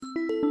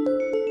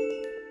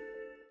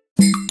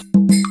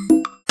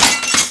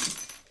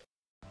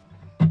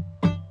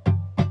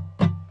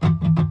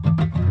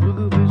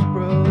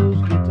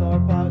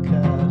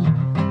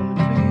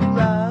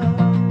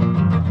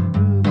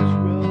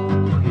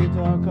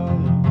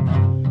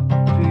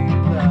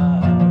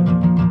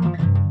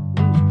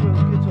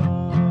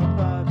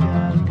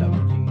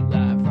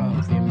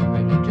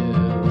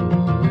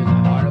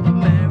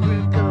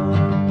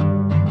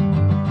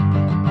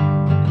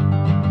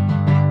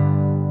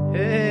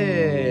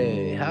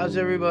How's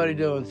everybody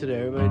doing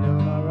today? Everybody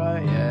doing all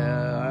right?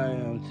 Yeah, I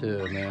am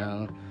too,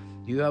 man.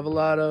 You have a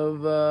lot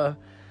of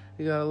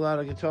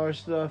guitar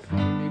stuff you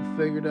need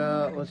figured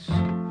out. Let's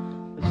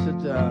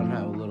sit down and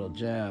have a little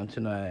jam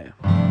tonight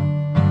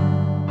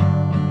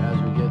as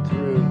we get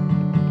through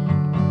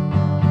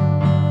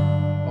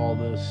all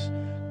this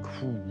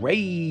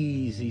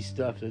crazy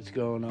stuff that's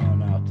going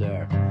on out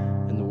there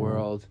in the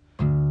world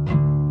of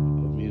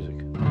music.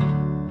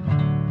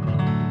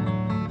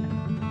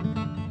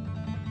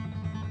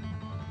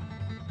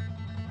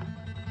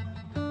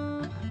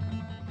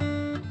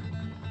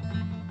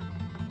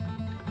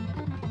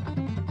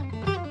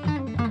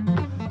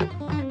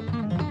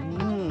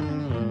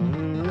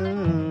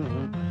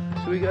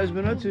 What you guys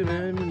been up to,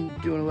 man? Been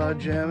doing a lot of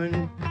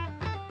jamming?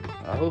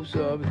 I hope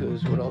so,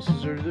 because what else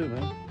is there to do,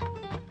 man?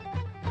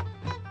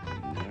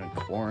 You're in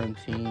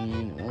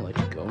quarantine, won't let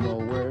you go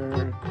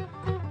nowhere.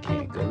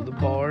 Can't go to the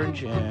bar and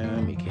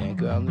jam. You can't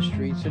go out in the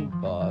streets and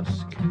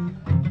busk.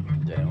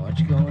 They don't want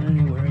you going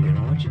anywhere. They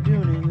don't want you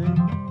doing anything.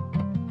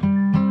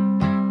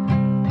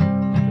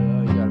 So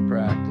you gotta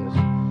practice.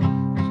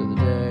 So the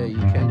day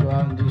you can go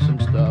out and do some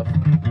stuff.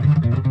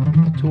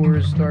 The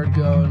tours start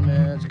going,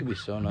 man. It's gonna be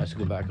so nice to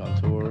go back on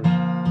tours.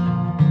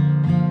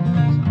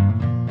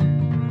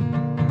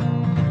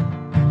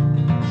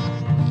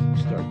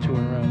 Start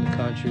touring around the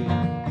country.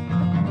 Hang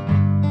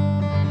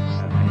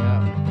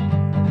out,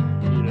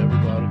 meet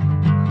everybody,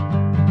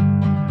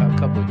 have a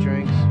couple of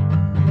drinks,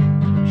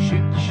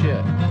 shoot the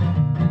shit.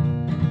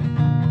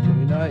 It's gonna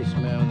be nice,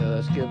 man.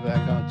 Let's get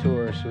back on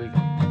tour so we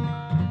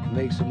can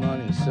make some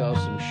money and sell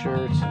some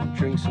shirts and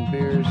drink some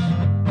beers,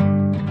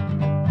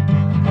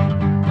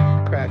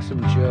 crack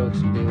some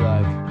jokes and be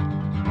like,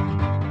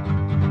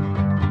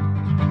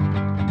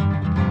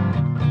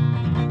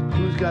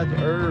 who's got the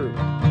herb?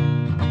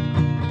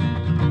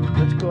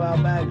 Let's go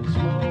out back and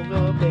smoke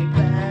a big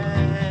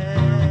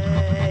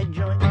fat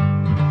joint.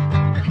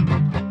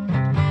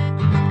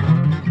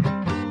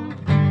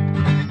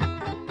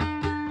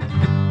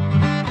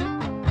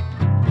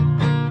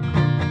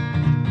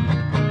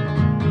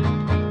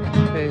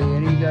 Hey,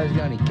 any of you guys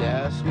got any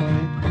gas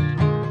money?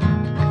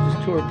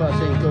 This tour bus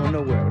ain't going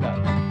nowhere without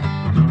it.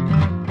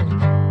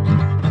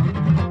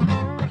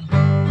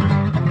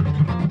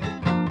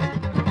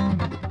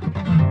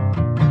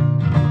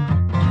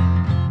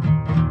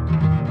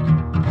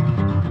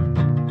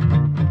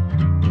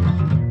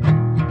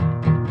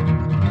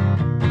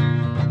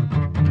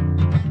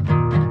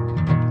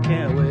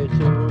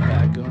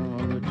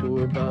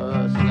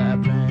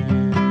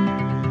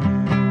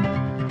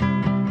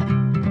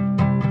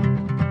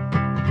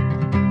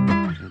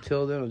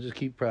 Until then, I'll just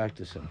keep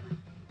practicing.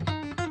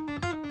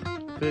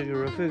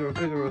 Figaro, Figaro,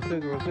 Figaro,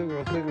 Figaro,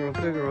 Figaro, Figaro,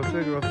 Figaro,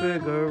 Figaro,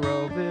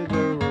 Figaro,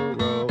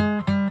 Figaro.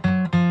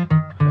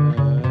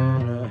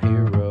 And a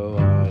hero I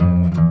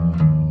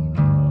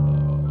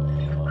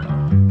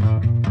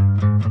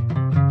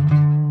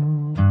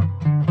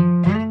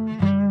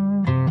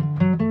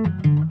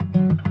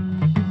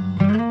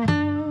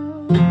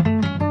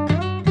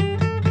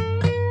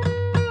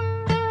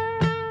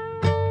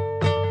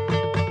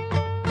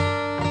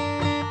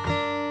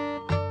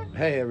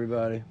Hey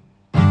everybody,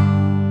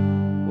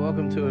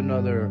 welcome to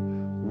another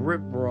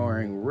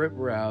rip-roaring,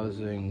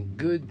 rip-rousing,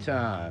 good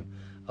time,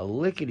 a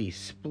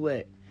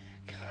lickety-split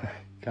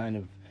kind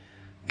of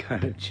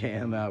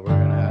jam out we're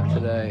gonna have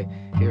today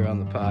here on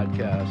the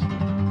podcast,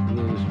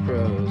 Blues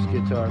Pros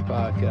Guitar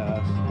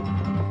Podcast.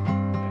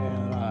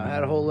 And I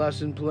had a whole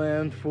lesson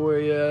planned for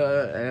you,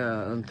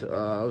 and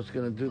I was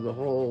gonna do the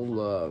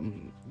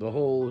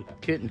whole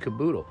kit and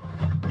caboodle,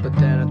 but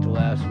then at the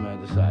last minute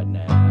I decided,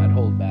 nah, I'd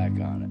hold back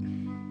on it.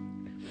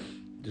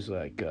 Just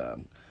like,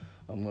 I'm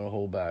going to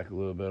hold back a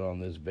little bit on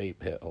this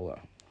vape hit. Hold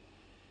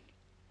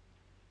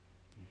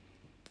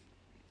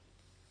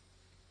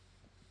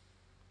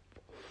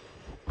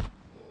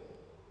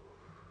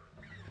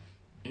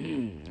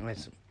on.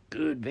 That's some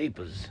good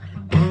vapors.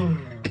 I'm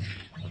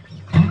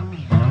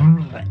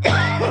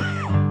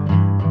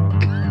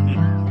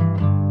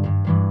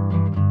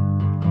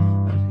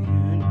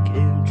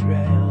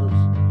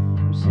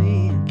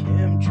seeing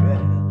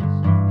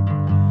chemtrails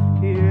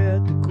here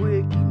at the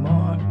Quickie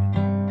Mart.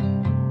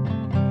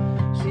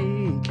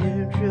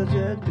 Chemtrails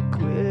at the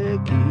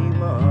Quickie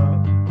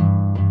Mart.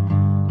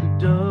 The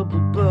double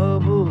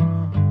bubble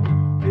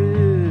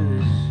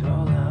is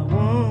all I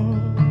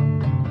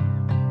want.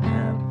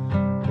 At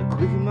the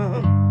Quickie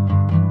Mart.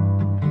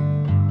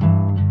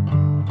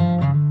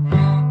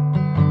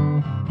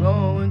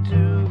 Going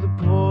to the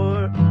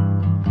port,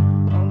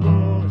 I'm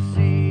gonna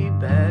see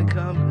bad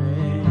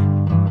company.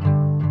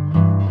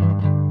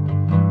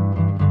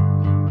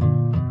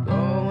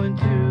 Going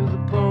to the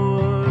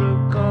port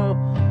of call,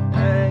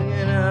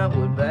 hanging out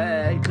with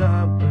bad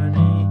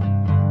company.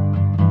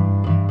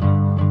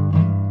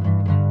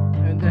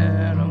 And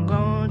then I'm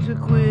going to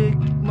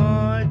Quickie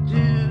Mart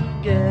to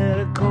get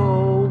a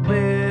cold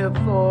beer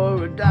for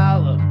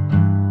 $1.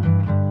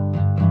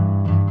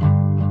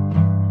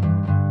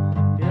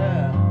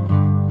 Yeah.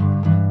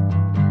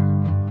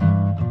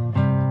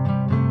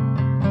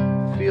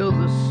 Feel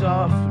the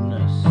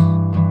softness.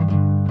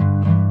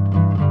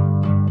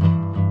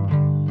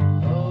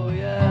 Oh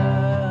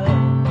yeah,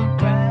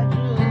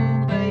 fragile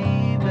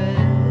baby,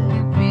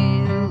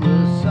 feel the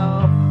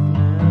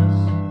softness.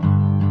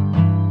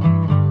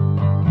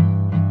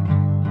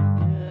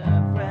 Yeah,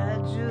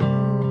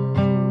 fragile,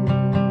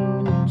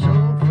 so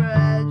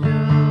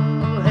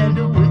fragile and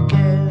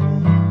wicked.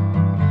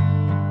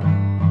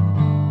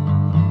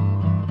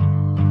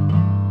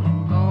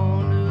 I'm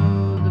going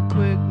to the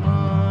Quick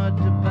Mart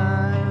to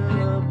buy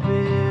a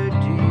beer.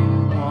 Do you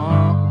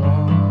want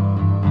one?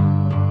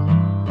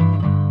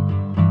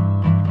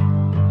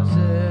 I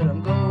said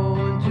I'm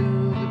going to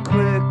the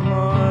Quick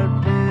Mart,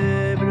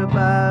 baby, to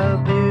buy a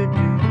beer. Do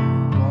you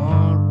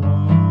want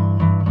one?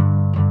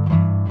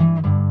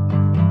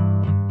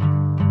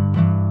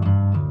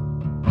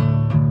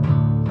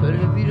 But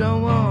if you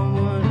don't want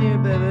one, here,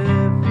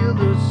 baby, feel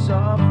the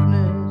softness.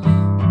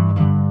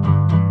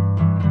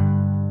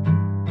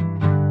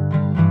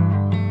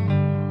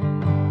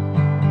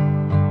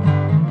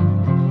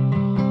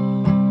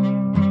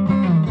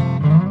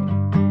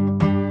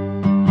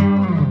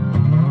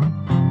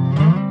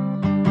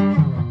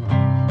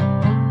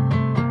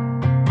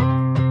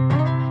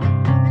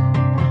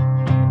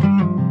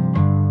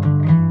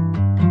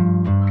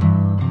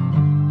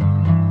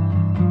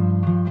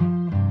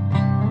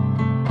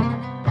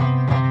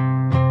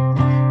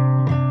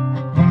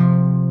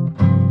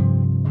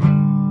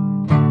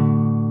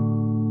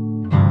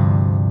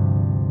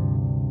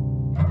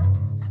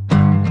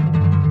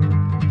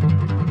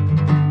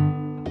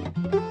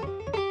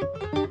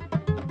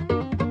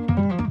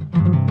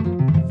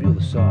 Feel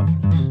the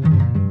softness.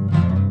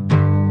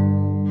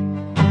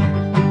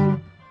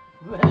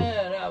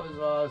 Man, that was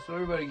awesome.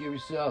 Everybody give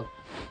yourself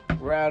a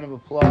round of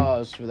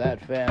applause for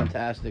that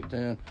fantastic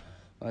tune.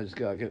 I just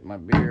gotta get my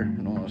beer.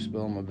 I don't want to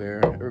spill my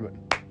beer. Everybody,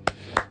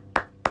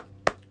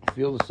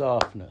 feel the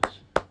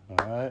softness.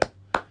 Alright?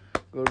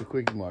 Go to the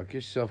Quickie Mart. Get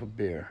yourself a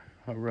beer.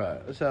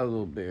 Alright, let's have a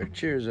little beer.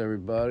 Cheers,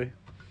 everybody.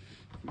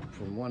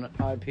 From one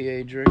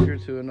IPA drinker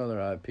to another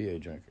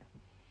IPA drinker.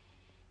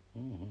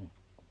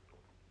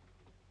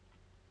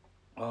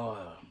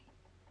 Oh,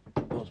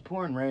 well, it's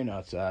pouring rain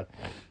outside,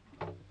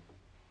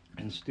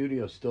 and the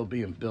studio's still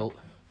being built.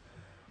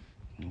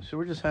 So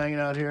we're just hanging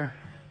out here.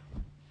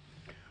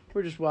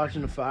 We're just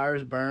watching the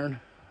fires burn.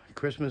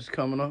 Christmas is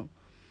coming up,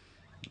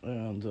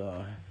 and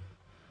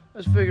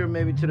let's figure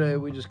maybe today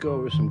we just go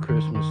over some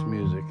Christmas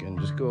music and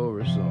just go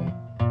over some.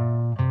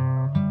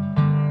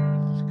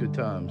 It's good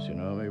times, you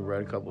know. Maybe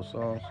write a couple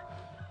songs,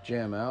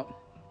 jam out.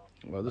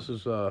 Well, this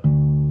is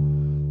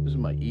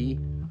my E.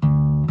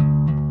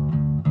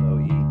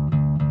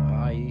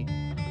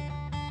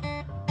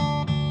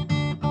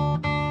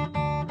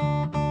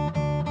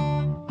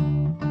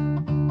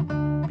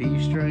 B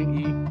string,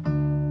 E.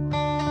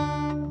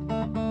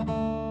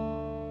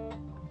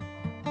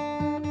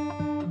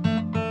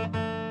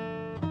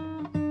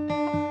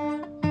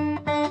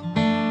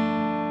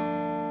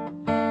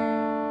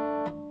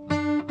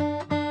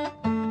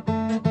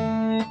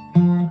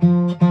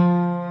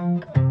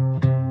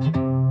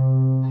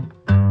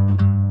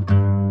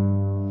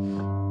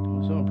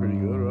 Sound pretty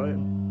good, right?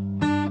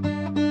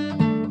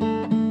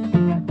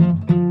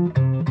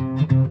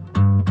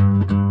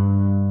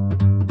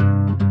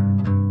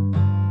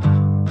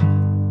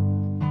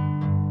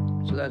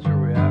 So that's where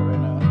we're at right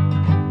now.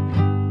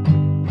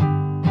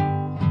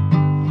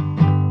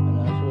 And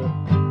that's what.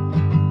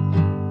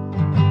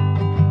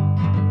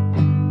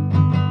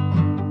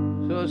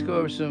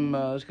 So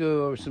let's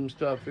go over some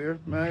stuff here.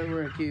 Right,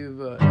 we're in key of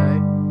A.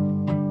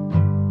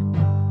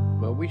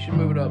 But we should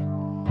move it up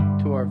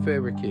to our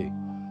favorite key.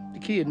 The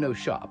key of no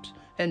shops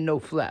and no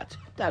flats.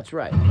 That's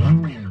right.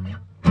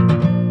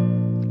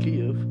 The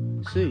key of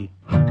C.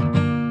 So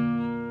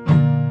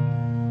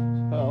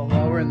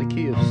while we're in the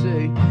key of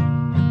C,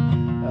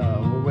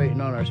 we're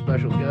waiting on our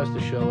special guest to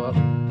show up.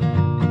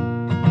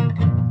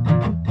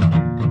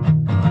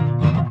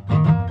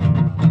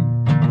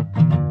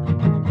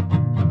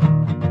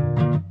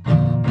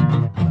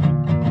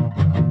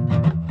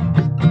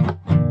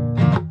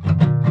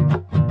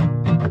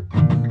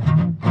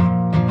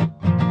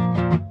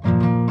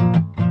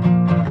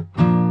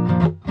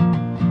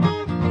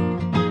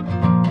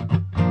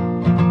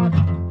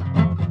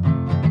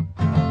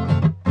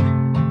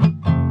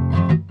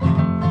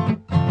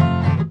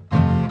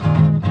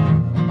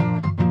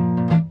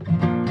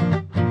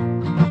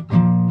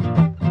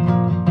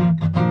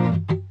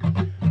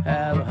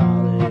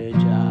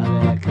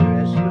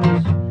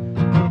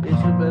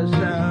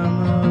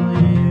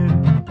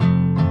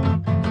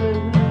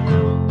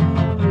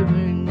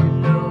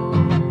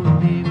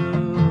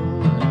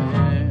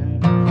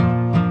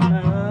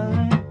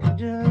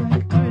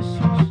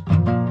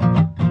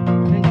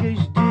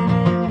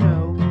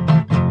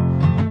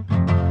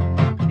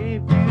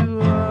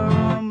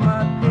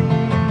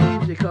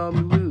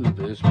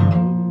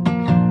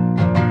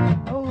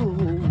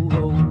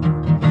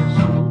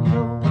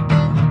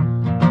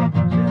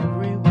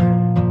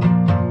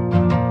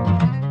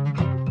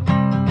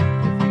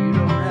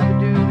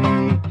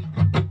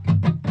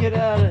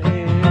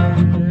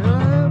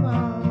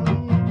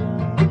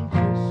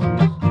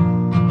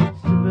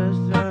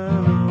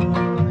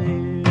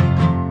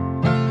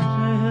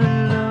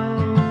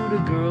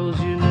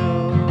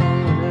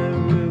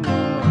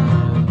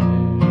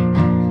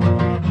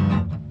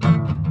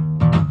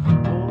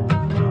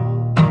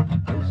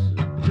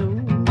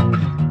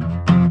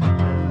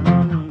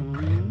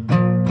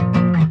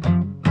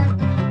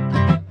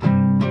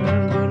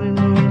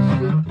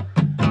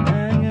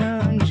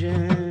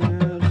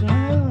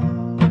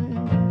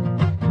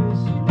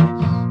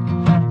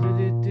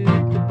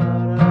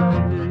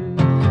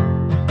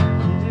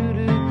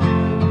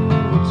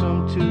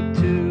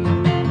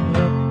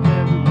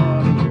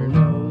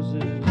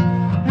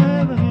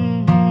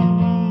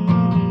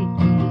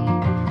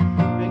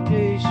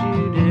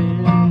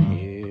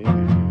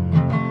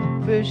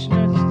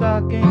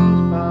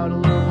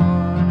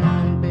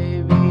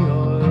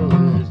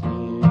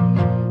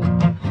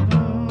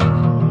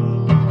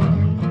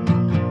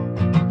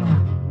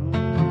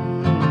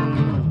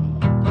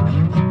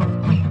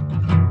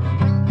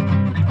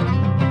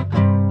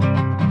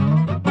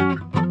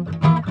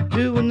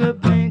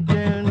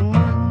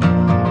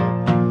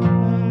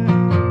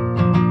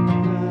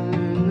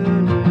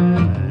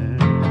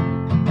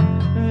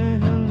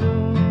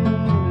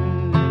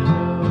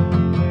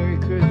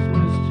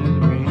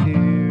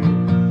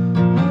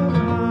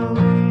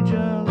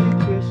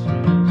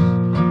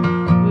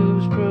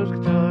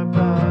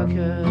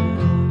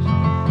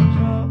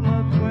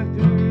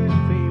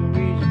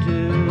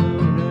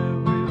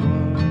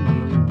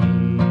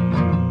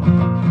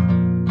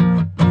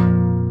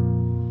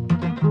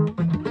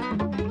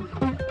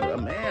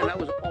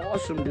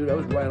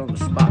 was right on the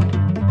spot.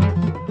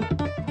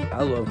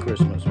 I love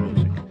Christmas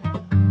music.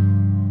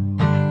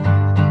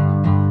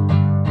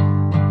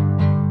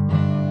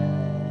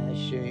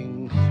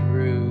 Dashing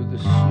through the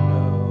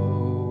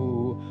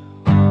snow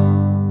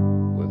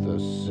with a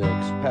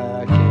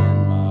six-pack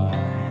in my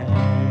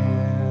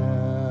hand.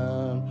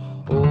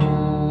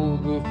 Oh,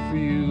 the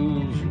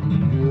fields we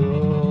go,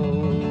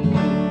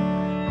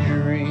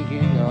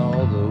 drinking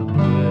all the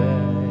way.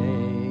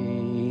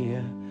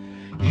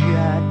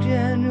 Jack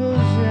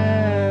Daniels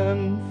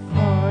and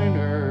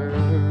finer,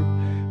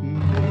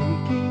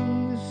 making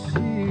the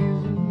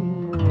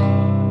season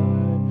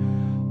right.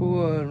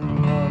 What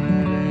fun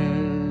it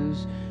is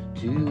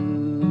to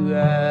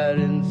ride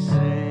and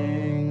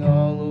sing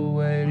all the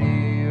way to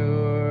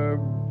your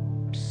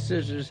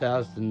sister's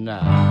house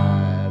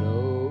tonight.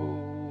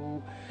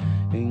 Oh,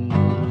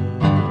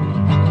 England, all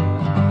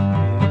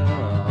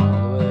the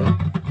way.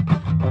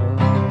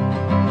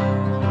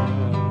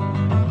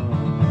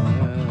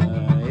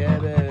 Yeah,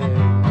 baby.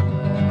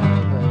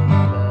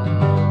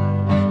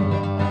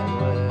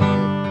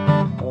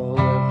 Oh,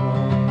 what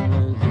fun it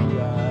is to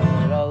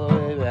ride all the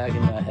way back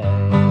in the hay.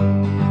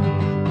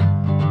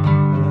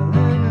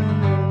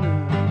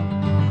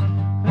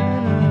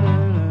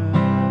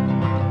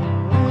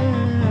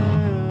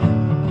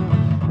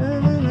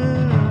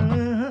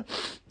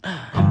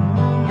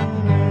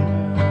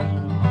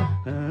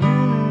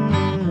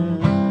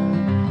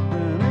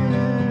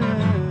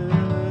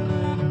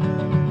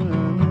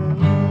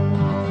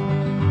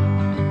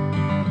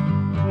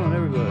 Come on,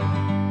 everybody.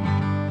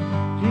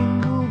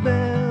 Jingle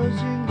bells,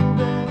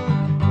 jingle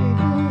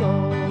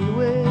all the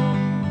way.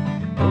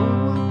 Oh,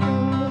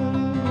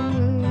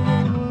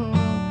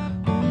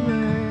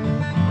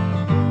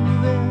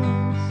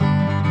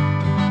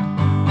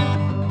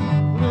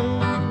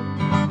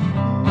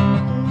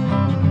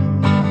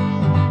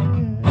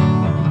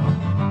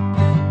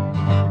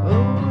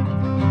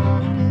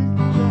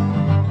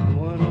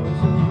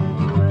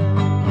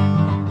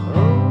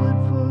 what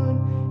fun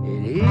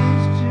it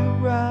is to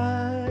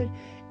ride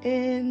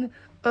in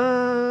a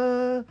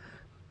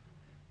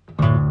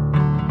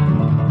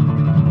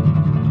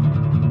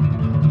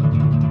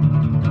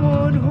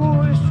one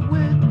horse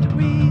with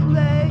three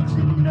legs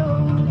and no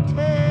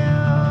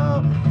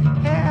tail,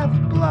 half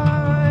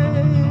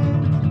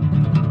blind,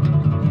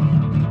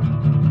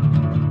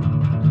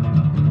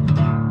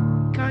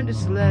 kind of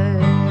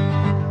sleigh.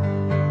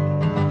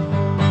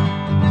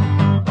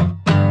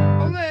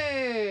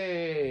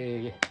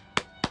 Olay!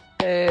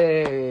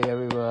 Hey,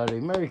 everybody.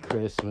 Merry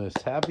Christmas.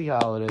 Happy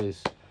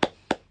holidays.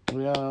 You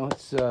know,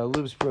 it's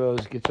Lubes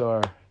Bros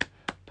Guitar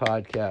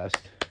Podcast.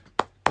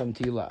 Coming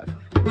to you live.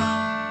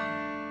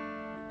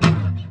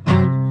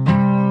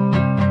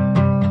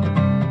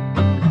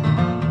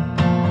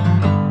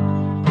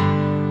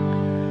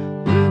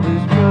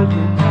 Lubes Bros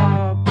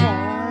Guitar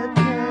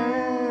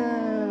Podcast.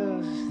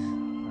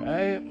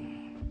 Right?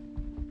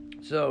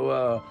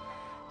 So,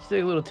 let's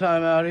take a little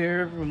time out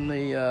here from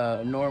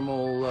the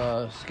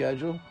normal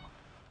schedule.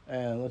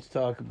 And let's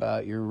talk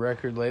about your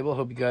record label.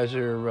 Hope you guys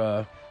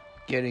are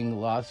getting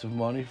lots of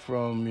money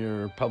from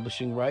your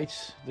publishing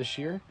rights this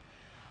year.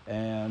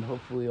 And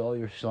hopefully all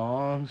your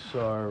songs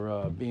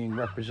are being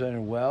represented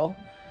well.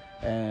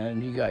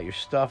 And you got your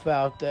stuff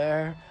out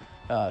there.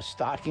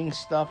 Stocking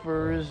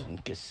stuffers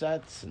and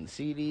cassettes and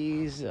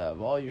CDs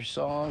of all your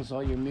songs,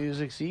 all your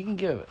music. So you can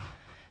give it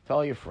to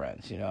all your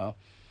friends, you know.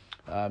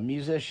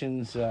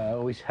 Musicians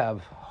always have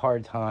a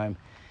hard time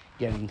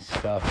getting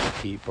stuff to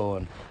people.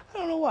 And I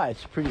don't know why.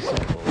 It's pretty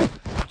simple.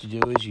 What you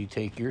do is you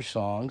take your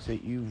songs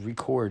that you've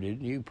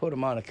recorded, you put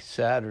them on a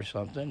cassette or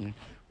something, and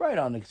write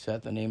on the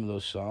cassette the name of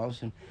those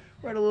songs, and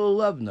write a little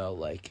love note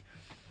like,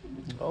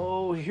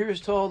 oh, here's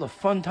to all the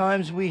fun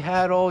times we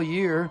had all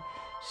year.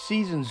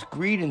 Season's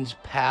greetings,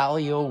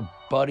 pally, old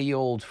buddy,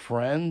 old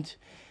friend.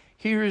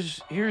 Here's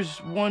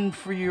one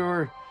for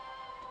your,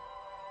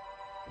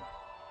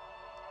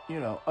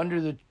 under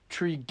the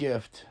tree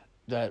gift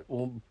that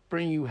will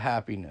bring you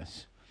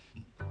happiness.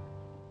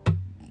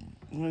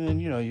 And then,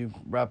 you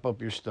wrap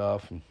up your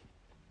stuff and,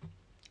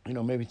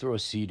 maybe throw a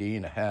CD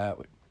in a hat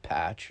with a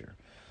patch or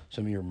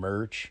some of your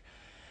merch.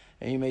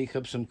 And you make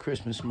up some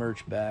Christmas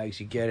merch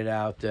bags. You get it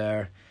out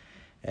there.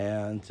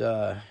 And,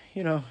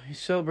 you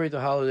celebrate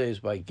the holidays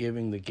by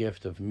giving the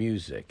gift of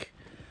music.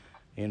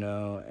 And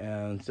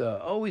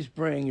always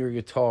bring your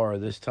guitar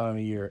this time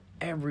of year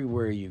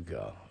everywhere you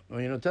go.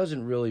 It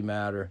doesn't really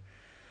matter.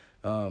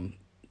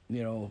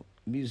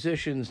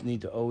 Musicians need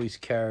to always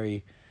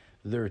carry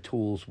their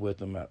tools with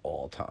them at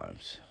all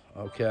times,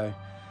 okay?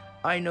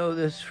 I know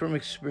this from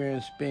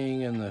experience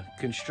being in the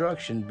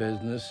construction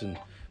business and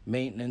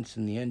maintenance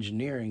in the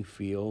engineering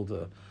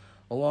field,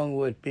 along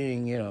with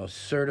being,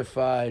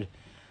 certified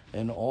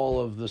in all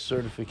of the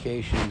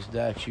certifications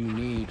that you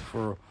need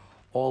for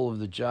all of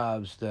the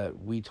jobs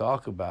that we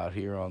talk about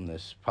here on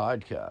this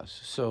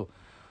podcast. So,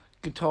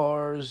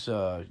 guitars,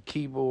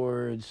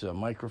 keyboards,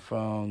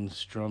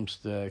 microphones,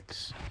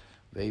 drumsticks,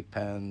 vape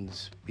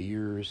pens,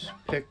 beers,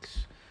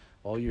 picks,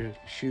 all your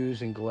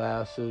shoes and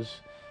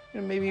glasses,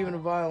 and maybe even a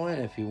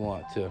violin if you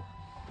want to.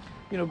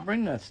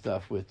 bring that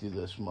stuff with you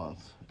this month.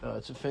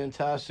 It's a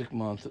fantastic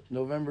month.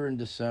 November and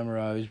December,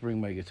 I always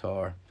bring my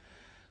guitar.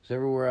 Because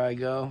everywhere I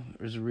go,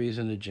 there's a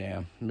reason to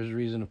jam. There's a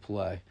reason to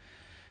play.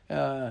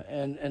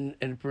 And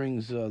it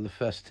brings the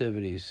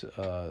festivities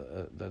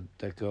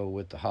that go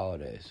with the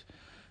holidays.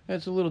 And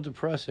it's a little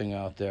depressing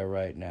out there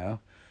right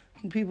now.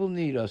 People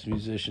need us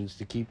musicians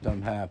to keep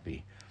them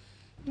happy.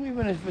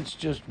 Even if it's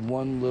just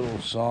one little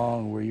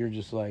song where you're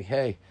just like,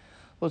 hey,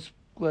 let's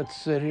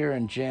sit here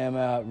and jam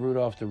out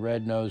Rudolph the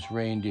Red-Nosed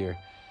Reindeer.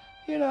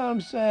 You know what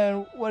I'm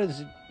saying? What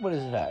is it?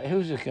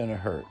 Who's it gonna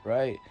hurt,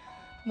 right?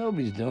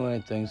 Nobody's doing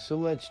anything, so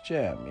let's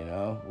jam,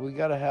 We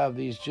gotta have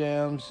these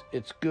jams.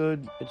 It's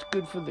good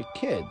for the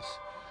kids.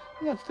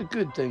 And that's the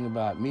good thing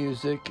about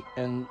music,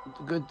 and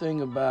the good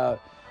thing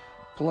about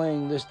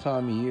playing this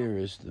time of year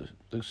is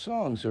the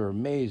songs are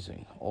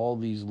amazing. All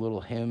these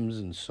little hymns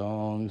and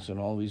songs and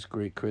all these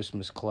great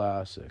Christmas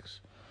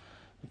classics.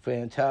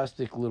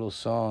 Fantastic little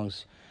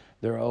songs.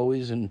 They're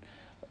always in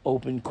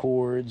open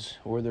chords,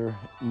 or they're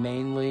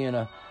mainly in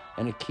a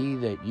key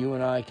that you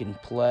and I can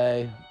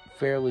play.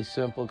 Fairly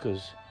simple,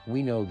 because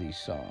we know these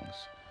songs.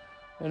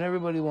 And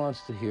everybody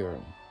wants to hear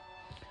them.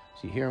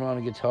 So you hear them on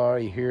a guitar,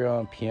 you hear it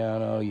on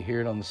piano, you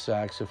hear it on the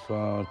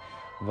saxophone,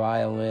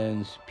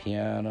 violins,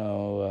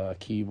 piano,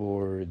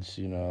 keyboards,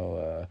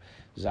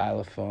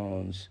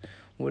 xylophones,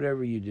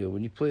 whatever you do.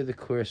 When you play the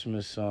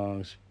Christmas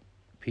songs,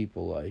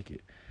 people like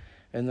it.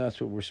 And that's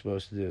what we're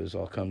supposed to do, is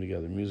all come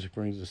together. Music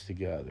brings us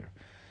together.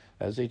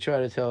 As they try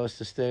to tell us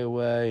to stay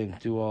away and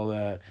do all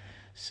that,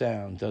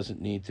 sound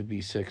doesn't need to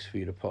be 6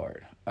 feet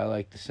apart. I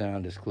like the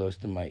sound as close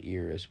to my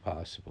ear as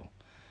possible.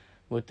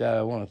 With that,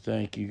 I want to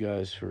thank you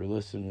guys for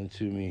listening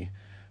to me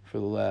for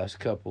the last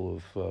couple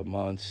of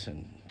months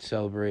and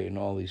celebrating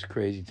all these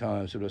crazy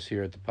times with us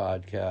here at the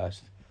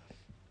podcast.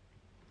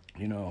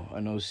 I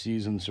know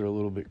seasons are a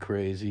little bit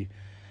crazy.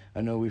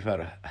 I know we've had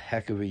a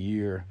heck of a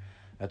year.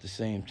 At the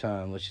same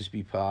time, let's just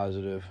be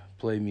positive,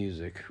 play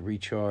music,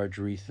 recharge,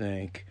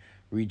 rethink,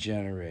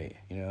 regenerate.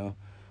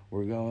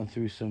 We're going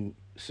through some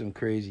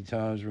crazy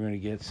times. We're going to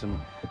get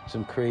some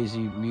crazy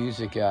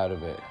music out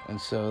of it.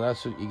 And so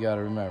that's what you got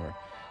to remember.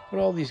 But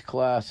all these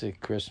classic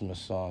Christmas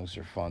songs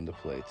are fun to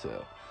play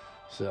too.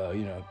 So,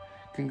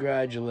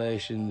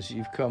 congratulations.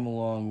 You've come a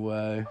long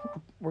way.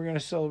 We're going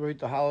to celebrate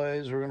the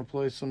holidays. We're going to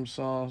play some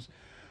songs.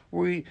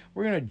 We're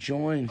going to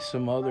join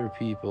some other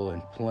people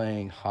in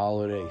playing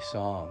holiday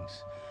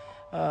songs.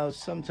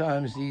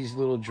 Sometimes these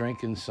little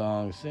drinking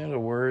songs, the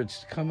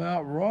words come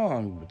out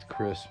wrong with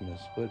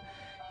Christmas. But,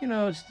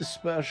 it's the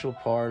special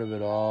part of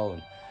it all.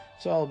 And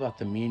it's all about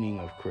the meaning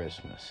of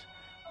Christmas.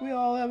 We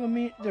all have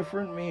a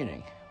different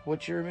meaning.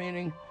 What's your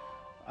meaning?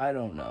 I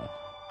don't know.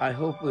 I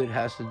hope it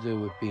has to do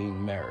with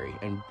being merry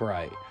and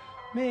bright.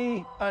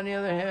 Me, on the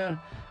other hand,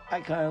 I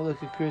kind of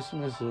look at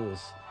Christmas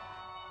as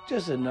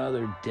just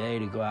another day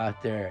to go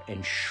out there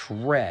and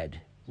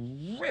shred.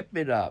 Rip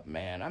it up,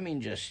 man. I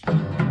mean, just rip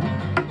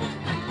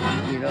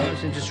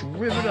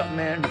it up,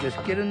 man.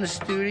 Just get in the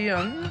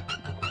studio.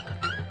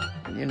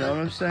 You know what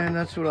I'm saying?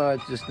 That's what I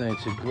just think.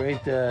 It's a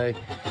great day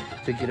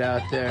to get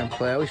out there and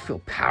play. I always feel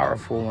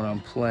powerful when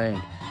I'm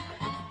playing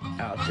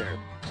out there.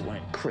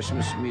 Playing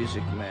Christmas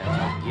music, man.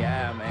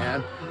 Yeah,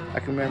 man. I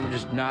can remember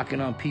just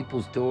knocking on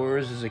people's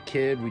doors as a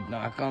kid. We'd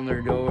knock on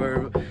their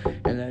door,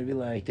 and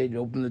they'd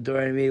open the door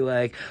and be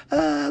like,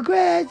 oh,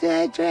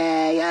 Christmas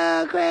tree,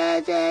 oh,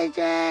 Christmas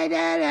tree, da,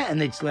 da. And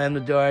they'd slam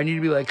the door, and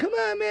you'd be like, come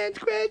on, man, it's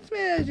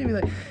Christmas.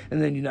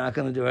 And then you knock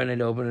on the door, and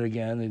they'd open it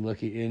again. They'd look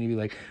at you, and you'd be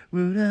like,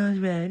 Rudolph's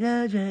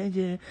red-nosed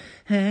reindeer,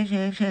 and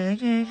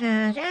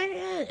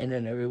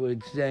then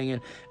everybody's singing,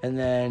 and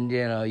then,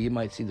 you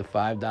might see the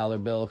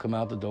 $5 bill come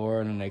out the door,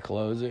 and then they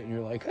close it, and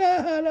you're like,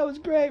 that was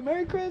great,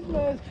 Merry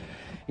Christmas,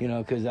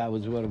 because that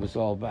was what it was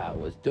all about,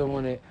 was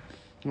doing it,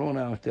 going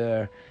out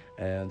there,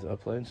 and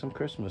playing some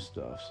Christmas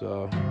stuff.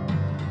 So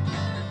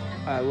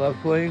I love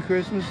playing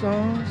Christmas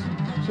songs,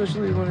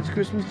 especially when it's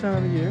Christmas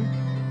time of year,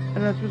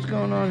 and that's what's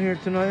going on here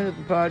tonight at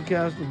the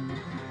podcast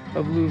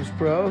of Lubes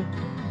Pro,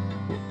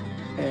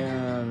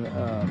 and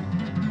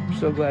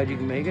so glad you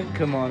can make it.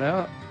 Come on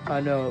out. I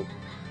know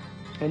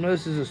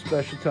this is a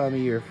special time of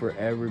year for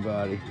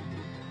everybody.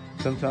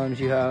 Sometimes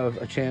you have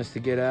a chance to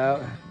get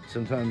out.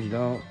 Sometimes you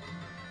don't.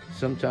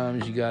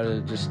 Sometimes you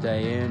gotta just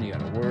stay in. You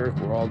gotta work.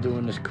 We're all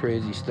doing this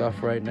crazy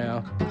stuff right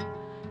now.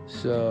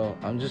 So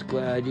I'm just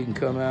glad you can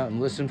come out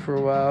and listen for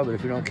a while. But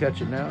if you don't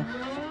catch it now,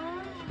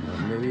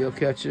 maybe you'll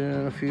catch it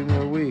in a few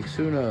more weeks.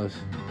 Who knows?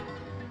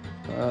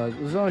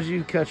 As long as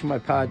you catch my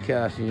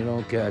podcast and you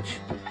don't catch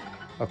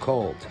a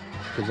cold.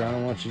 Because I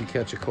don't want you to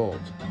catch a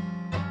cold.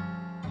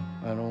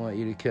 I don't want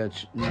you to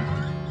catch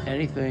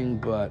anything,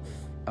 but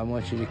I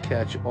want you to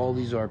catch all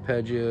these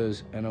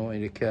arpeggios, and I want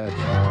you to catch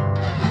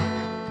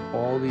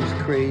all these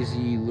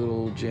crazy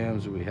little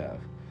jams that we have.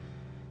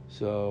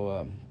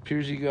 So,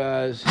 cheers, you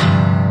guys.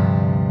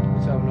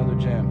 Let's have another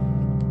jam.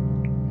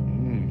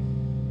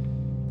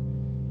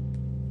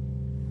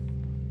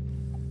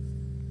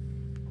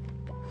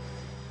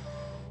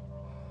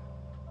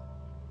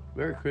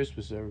 Merry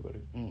Christmas,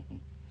 everybody.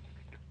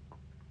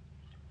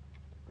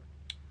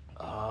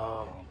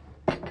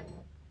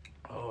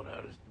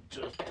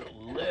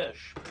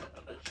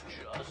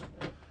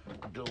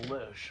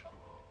 Delish.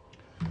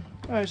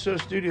 Alright, so the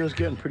studio's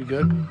getting pretty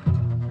good.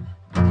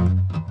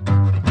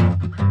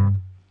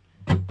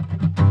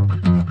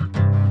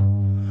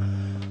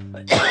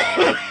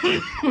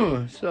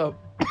 So,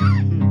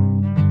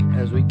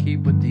 as we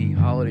keep with the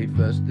holiday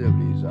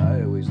festivities,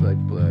 I always like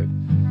to play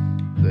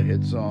the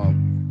hit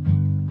song,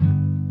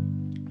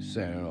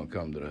 Santa Don't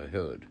Come to the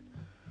Hood.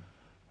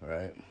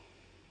 Alright?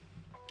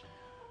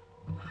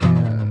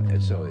 And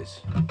it's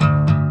always...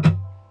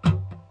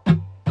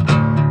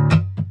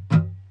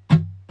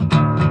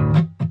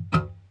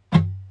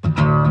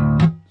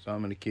 So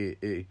I'm in the key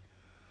E.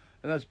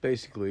 And that's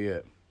basically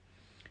it.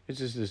 It's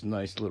just this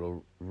nice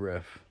little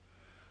riff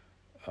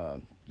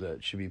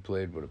that should be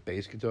played with a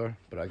bass guitar,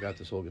 but I got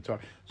this whole guitar.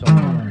 So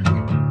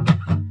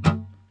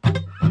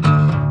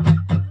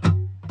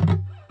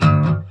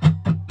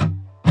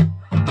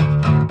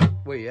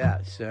where you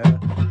at, Santa?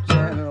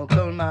 Santa don't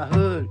come to my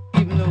hood,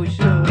 even though he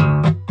should.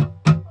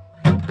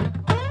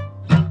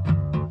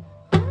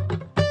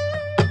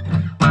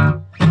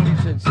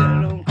 Said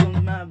Santa don't come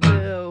to my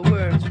bill,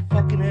 where it's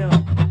fucking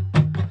hell.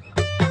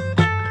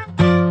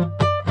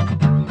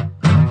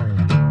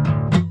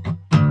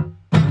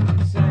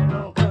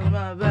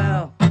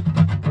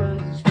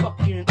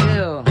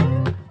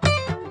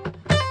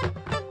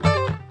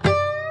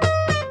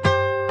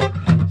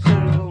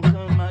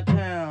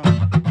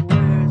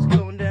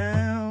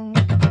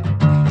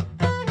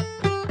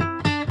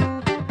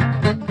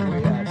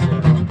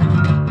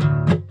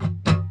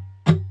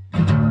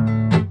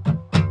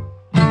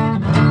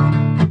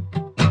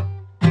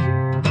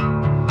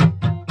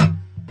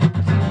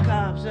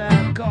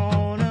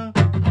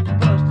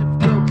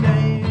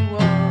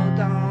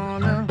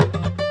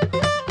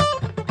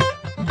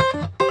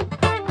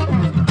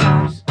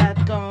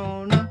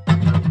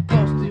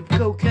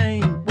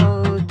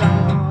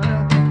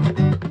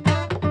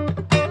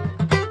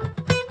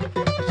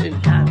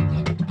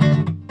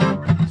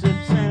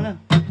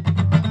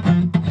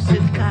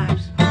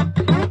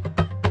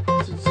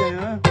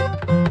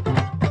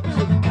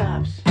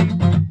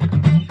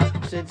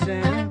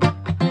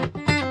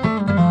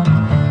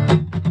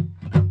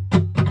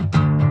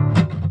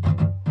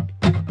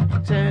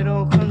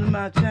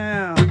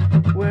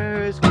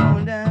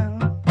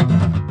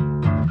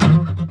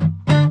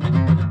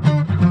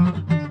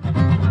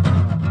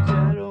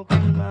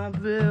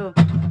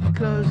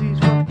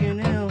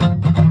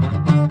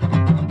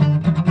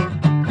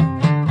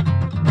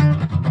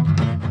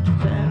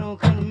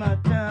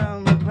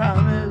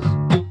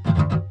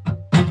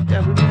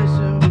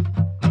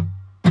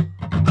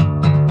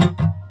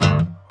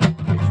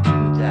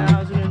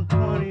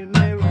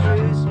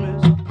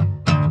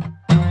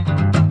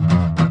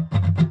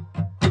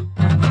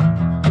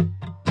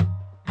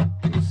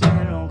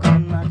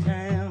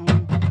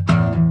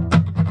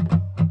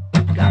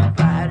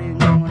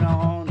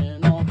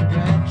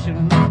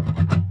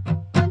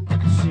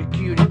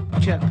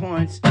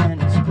 Checkpoints and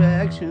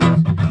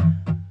inspections.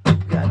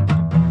 Got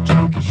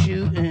junkie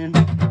shooting,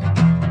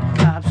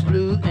 cops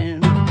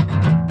looting,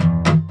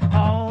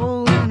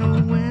 all in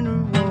a winter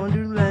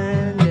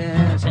wonderland.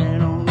 Yeah, Santa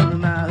don't come to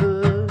my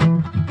hood,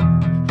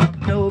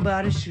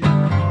 nobody should.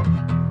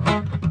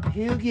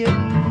 He'll get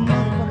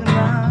motherfucking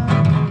round.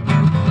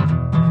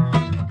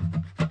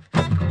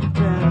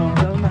 Santa don't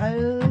come to my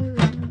hood,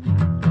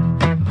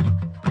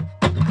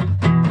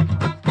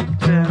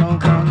 Santa don't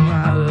come to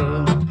my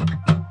hood.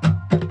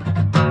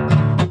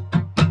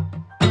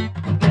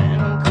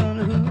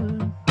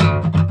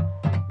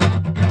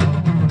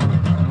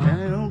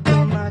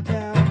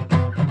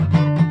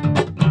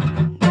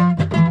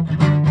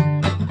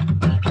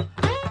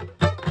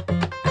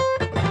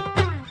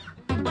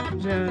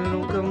 Santa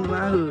don't come to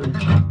my hood.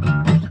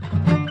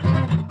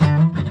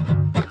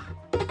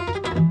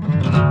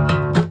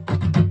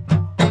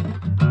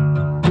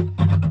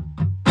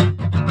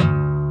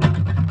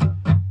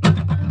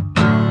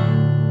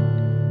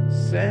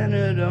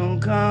 Santa don't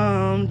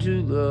come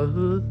to the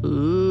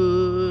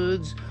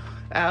hoods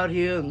out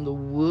here in the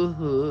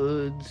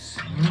woods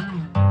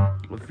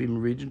of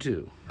FEMA Region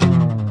 2.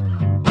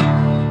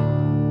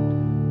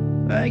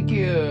 Thank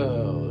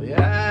you.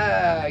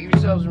 Yeah, give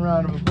yourselves a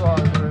round of applause,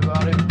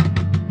 everybody.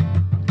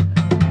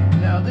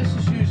 Now, this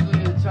is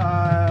usually the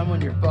time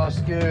when you're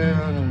busking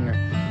and you're,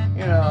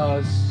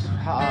 it's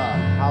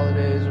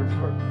holidays or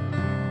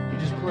you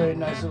just play a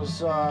nice little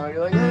song.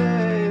 You're like,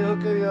 hey, hook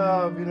me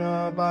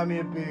up, buy me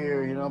a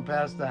beer,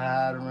 pass the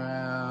hat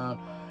around,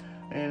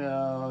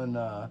 and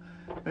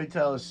they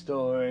tell a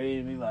story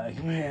and be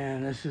like,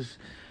 man,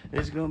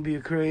 it's gonna be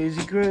a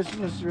crazy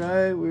Christmas,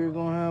 right? We're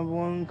gonna have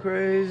one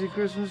crazy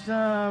Christmas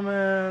time,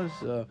 man.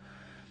 So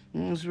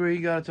that's where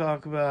you gotta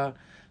talk about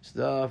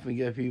stuff and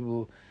get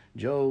people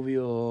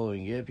jovial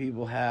and get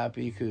people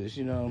happy, because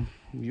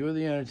you're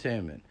the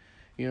entertainment.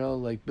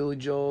 Like Billy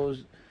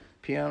Joel's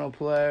piano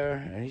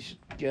player, and he's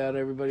got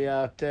everybody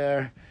out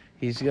there.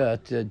 He's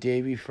got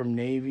Davey from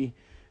Navy,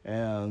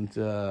 and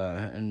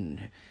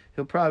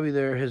he'll probably be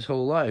there his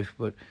whole life.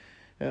 But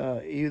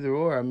either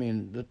or,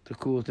 the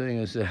cool thing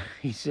is that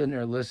he's sitting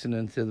there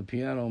listening to the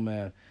piano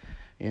man,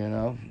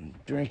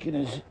 drinking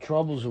his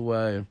troubles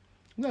away. And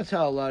that's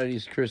how a lot of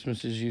these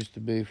Christmases used to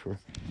be for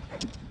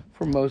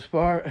most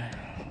part.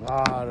 A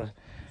lot of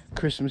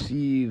Christmas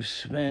Eve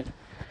spent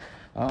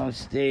on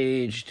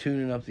stage,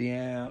 tuning up the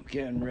amp,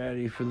 getting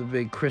ready for the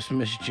big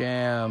Christmas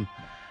jam.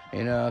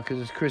 Because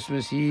it's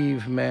Christmas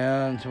Eve,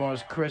 man.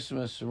 Tomorrow's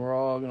Christmas, and we're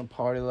all going to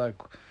party like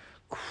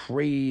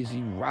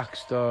crazy rock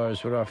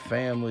stars with our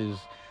families,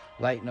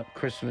 lighting up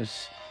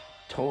Christmas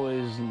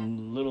toys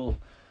and little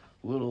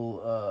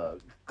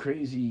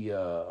crazy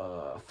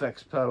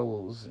effects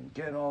pedals, and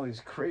getting all these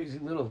crazy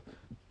little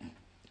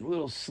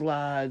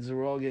slides. And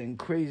we're all getting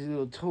crazy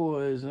little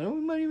toys, and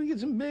we might even get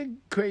some big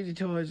crazy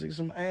toys, like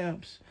some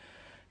amps.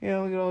 We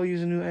could all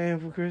use a new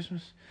amp for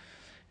Christmas.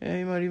 Yeah,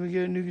 you might even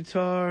get a new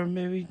guitar.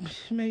 Maybe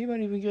you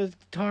might even get a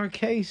guitar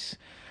case.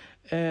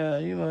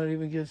 And you might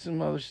even get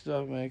some other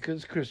stuff, man, because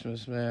it's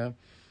Christmas, man.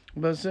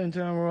 But at the same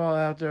time, we're all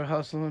out there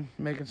hustling,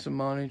 making some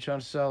money, trying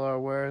to sell our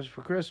wares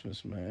for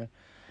Christmas, man.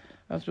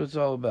 That's what it's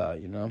all about,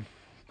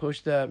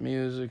 Push that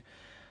music,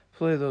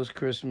 play those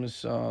Christmas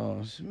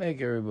songs, make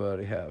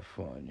everybody have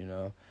fun,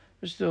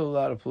 There's still a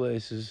lot of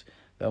places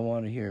that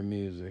want to hear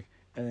music,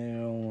 and they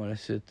don't want to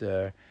sit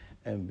there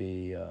and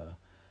be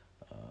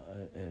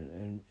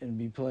and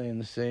be playing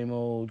the same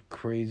old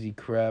crazy,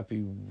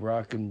 crappy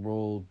rock and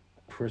roll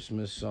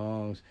Christmas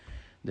songs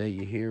that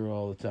you hear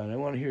all the time. They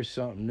want to hear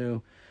something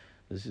new.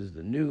 This is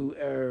the new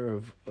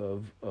era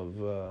of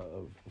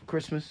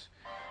Christmas.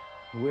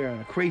 We're in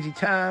a crazy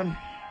time.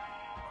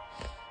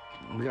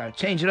 We gotta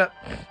change it up,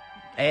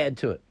 add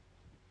to it.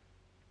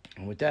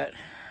 And with that,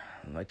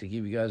 I'd like to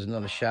give you guys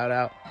another shout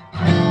out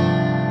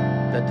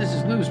that this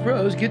is Lou's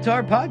Bros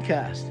Guitar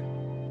Podcast.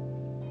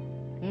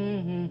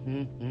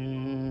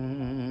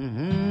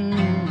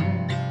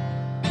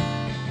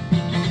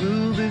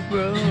 Lou's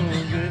Bros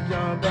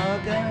Guitar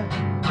Podcast.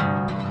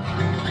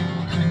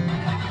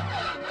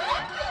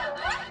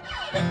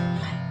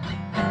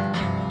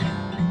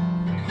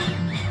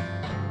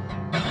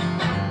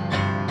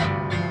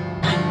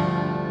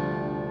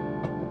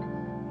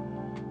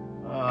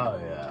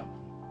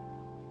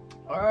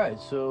 Alright,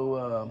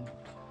 so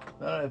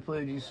now that I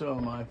played you some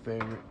of my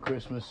favorite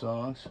Christmas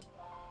songs,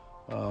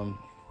 you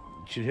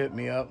should hit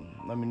me up.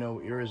 Let me know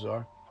what yours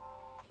are.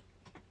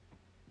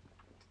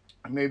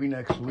 Maybe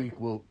next week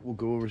we'll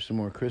go over some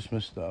more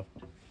Christmas stuff.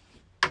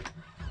 Let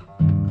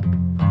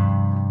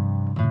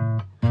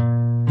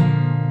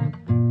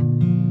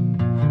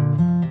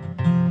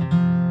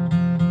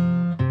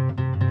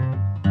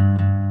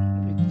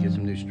me get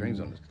some new strings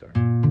on this guitar.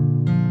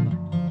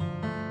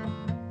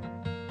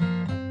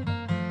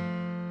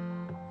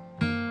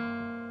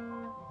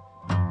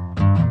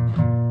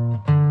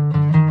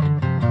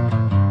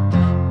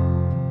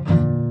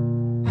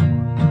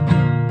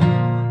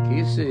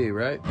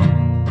 Right?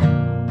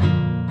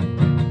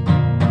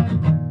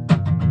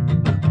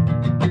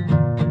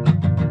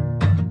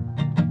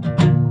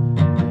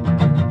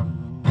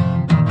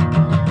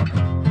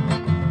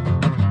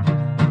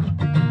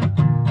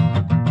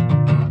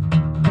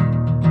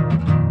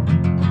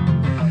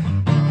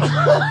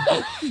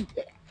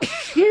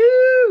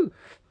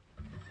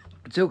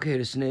 It's okay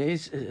to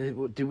sneeze.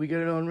 Did we get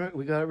it on?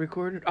 We got it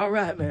recorded? All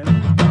right, man.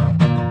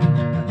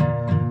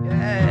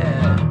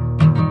 Yeah.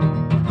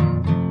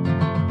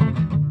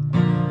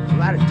 A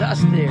lot of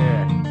dust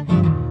there.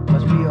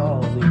 Must be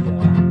all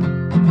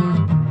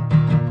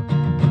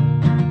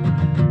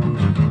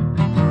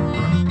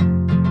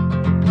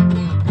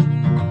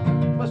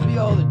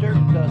the dirt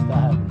and dust I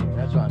have in here.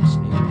 That's why I'm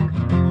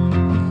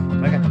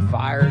sneezing. I got the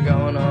fire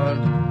going on,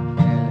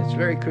 and it's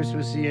very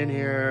Christmassy in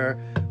here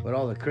with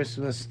all the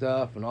Christmas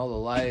stuff and all the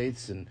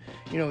lights. And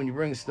when you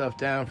bring stuff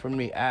down from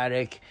the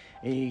attic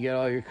and you get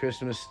all your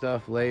Christmas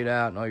stuff laid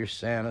out and all your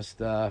Santa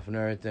stuff and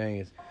everything,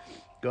 it's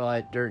got all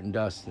that dirt and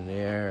dust in the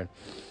air.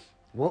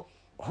 Well,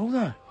 hold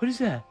on. What is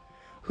that?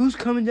 Who's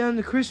coming down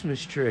the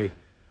Christmas tree?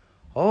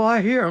 Oh,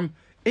 I hear him.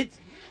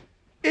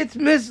 It's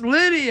Miss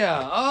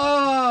Lydia.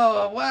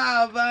 Oh,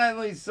 wow.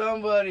 Finally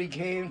somebody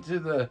came to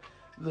the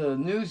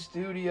new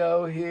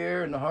studio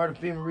here in the heart of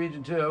FEMA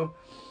Region 2.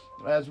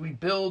 As we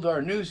build our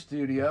new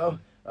studio,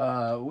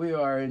 we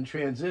are in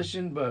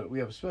transition, but we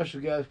have a special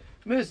guest,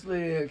 Miss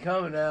Lydia,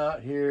 coming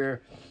out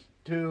here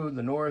to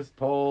the North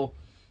Pole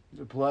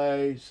to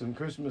play some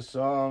Christmas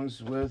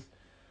songs with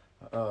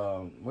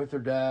her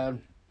dad.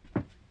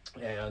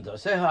 And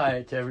say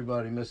hi to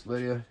everybody, Miss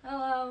Lydia.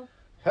 Hello.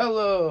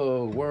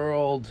 Hello,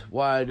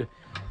 worldwide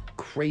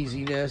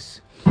craziness.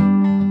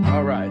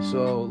 All right,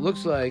 so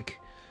looks like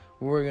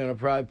we're gonna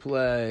probably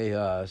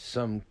play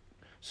some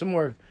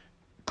more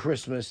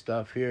Christmas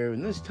stuff here,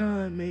 and this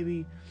time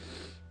maybe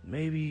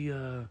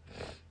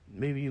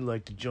you'd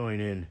like to join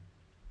in.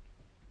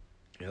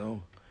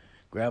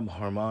 Grab a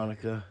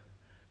harmonica,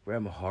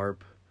 grab a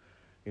harp,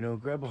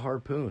 grab a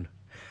harpoon.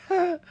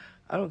 I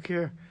don't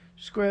care.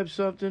 Just grab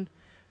something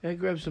and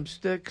grab some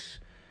sticks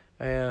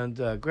and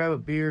grab a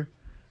beer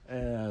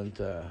and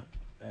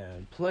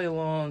play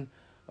along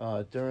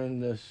during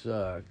this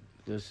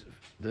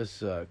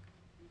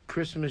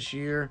Christmas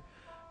year.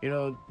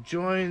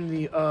 join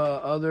the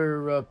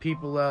other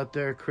people out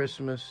there.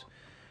 Christmas,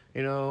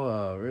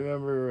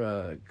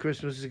 remember,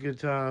 Christmas is a good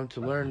time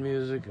to learn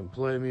music and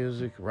play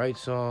music, write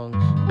songs.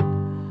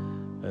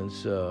 And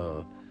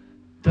so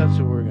that's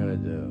what we're going to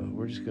do.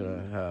 We're just going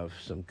to have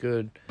some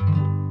good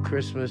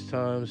Christmas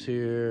times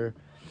here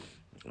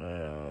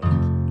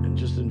and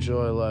just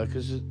enjoy life.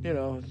 Because,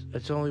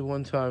 it's only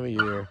one time a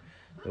year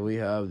that we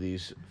have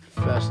these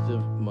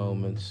festive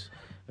moments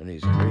and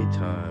these great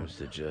times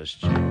to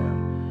just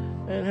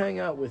jam and hang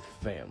out with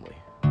family.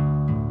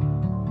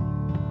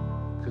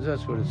 Because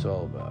that's what it's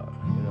all about,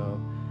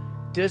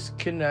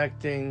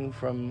 disconnecting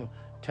from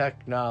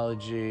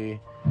technology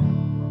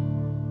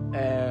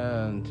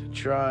and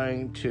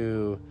trying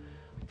to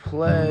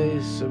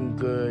play some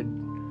good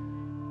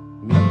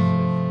music.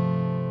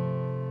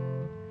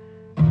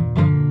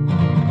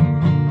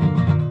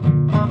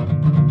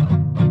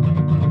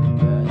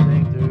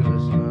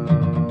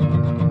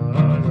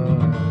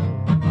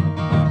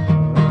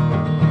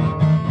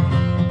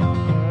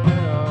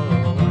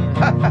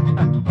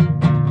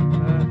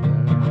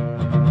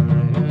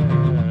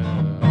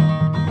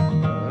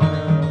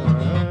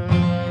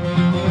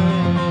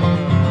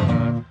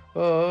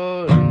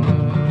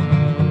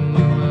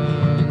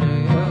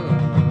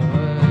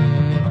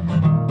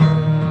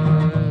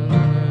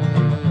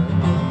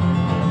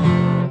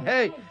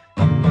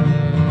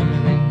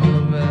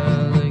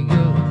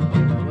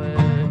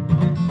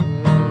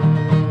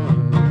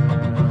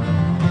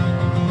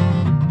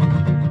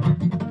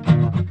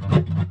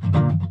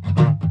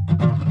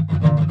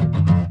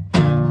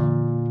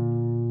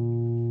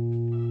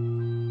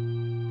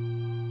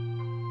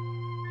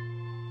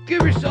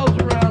 Give yourselves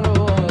a round of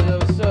applause.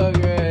 That was so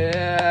great.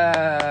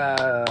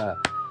 Yeah.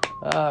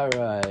 All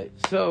right.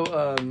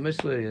 So,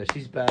 Miss Lydia,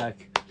 she's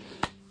back.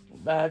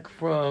 Back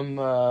from,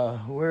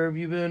 where have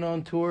you been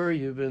on tour?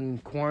 You've been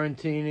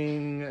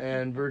quarantining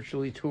and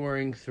virtually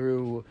touring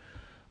through,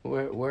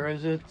 where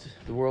is it?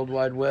 The World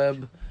Wide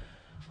Web?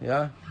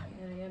 Yeah?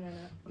 Yeah, the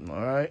internet.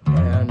 All right.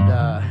 And,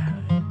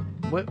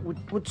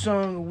 what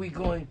song are we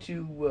going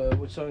to,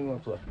 what song you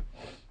want to play?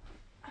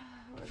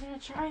 We're gonna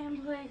try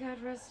and play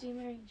God Rest Ye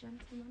Merry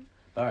Gentlemen.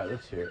 All right,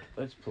 let's hear it.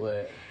 Let's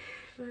play it.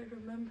 If I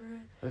remember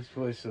it. Let's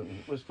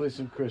play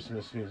some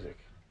Christmas music.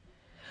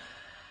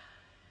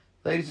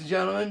 Ladies and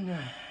gentlemen,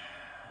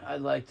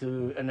 I'd like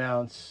to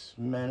announce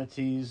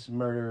Manatees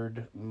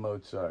murdered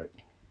Mozart.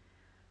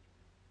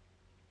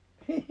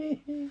 I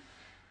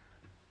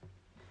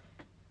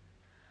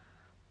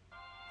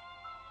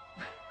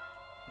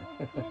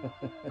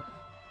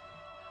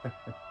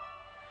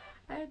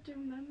have to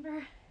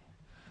remember.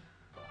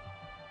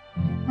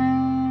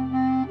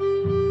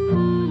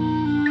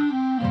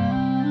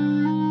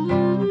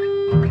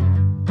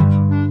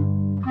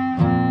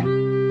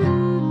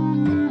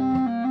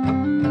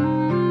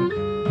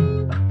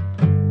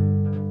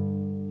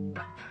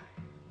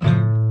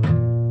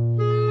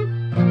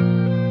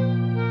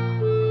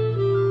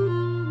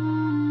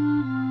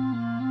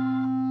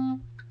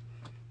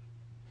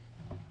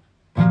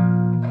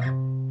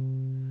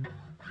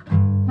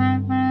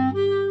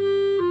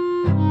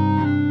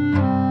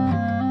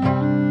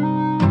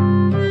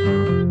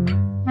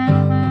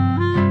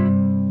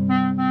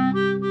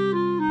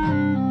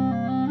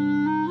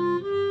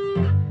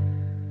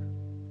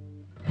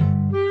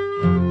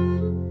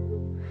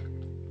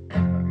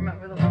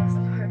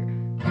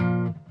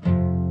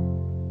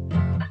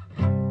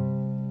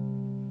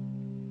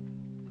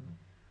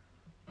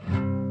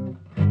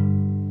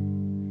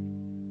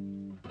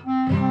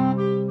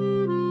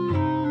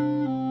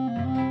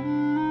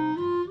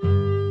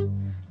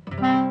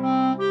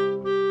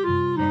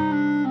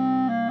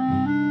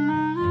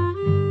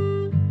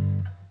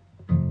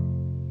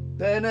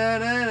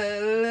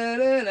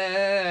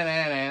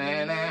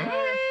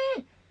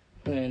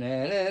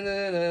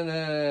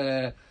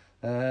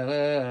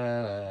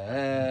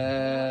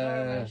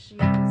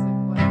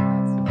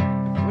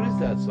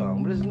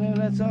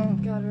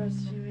 God Rest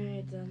Ye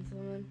Merry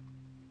Gentlemen.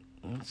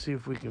 Let's see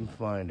if we can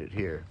find it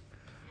here.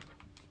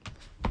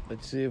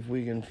 Let's see if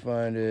we can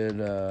find it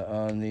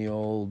on the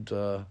old.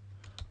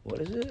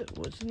 What is it?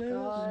 What's the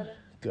name?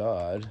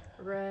 God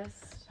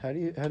Rest. How do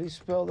you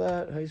spell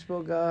that? How do you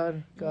spell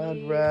God? God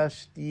Ye.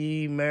 Rest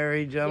Ye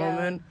Merry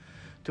Gentlemen. Yeah.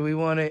 Do we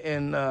want it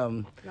in?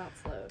 Not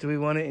slow. Do we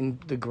want it in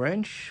the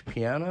Grinch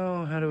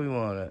piano? How do we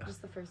want it?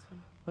 Just the first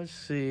one. Let's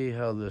see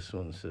how this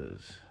one says.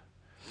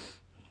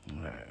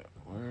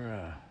 All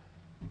right,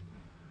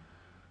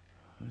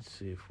 let's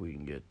see if we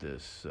can get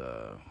this.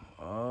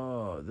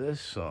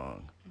 This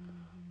song.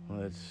 Mm-hmm.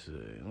 Let's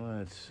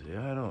see.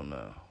 I don't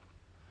know.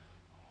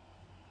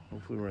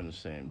 Hopefully we're in the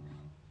same.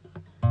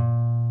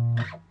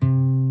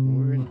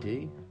 We're in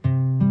D.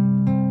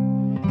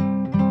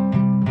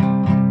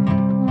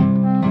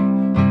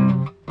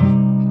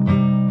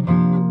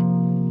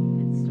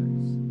 It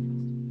starts.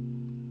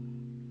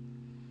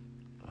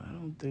 I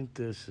don't think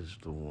this is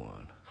the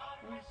one.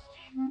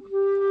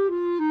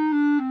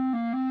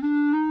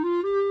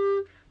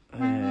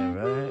 Yeah,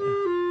 right?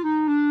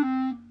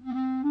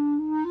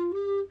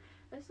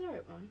 That's the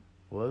right one.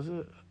 Was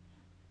it?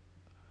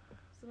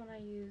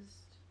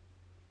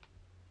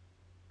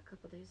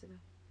 days ago.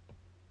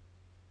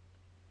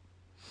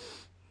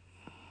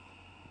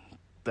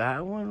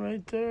 That one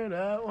right there,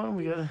 that one,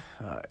 we gotta,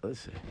 alright, let's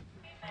see.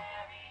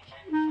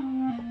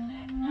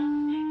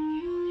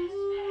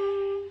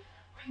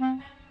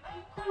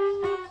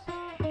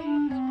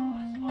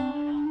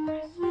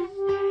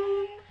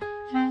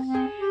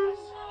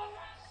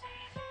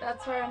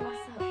 That's where I mess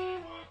up.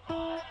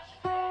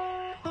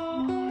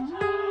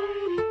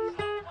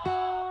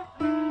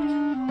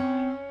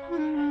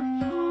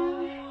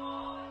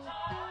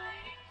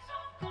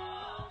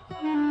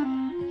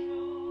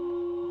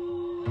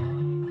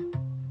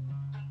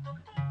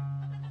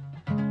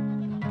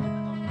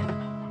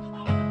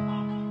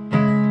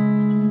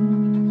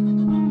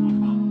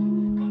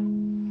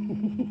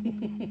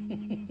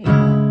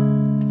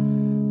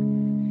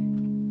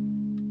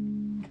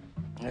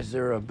 Is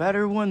there a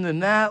better one than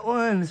that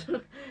one?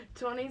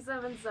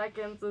 27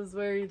 seconds is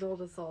where he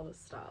told us all to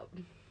stop.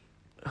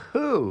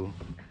 Who?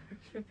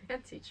 Your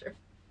band teacher.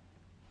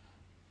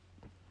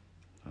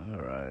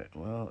 Alright,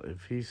 well,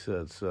 if he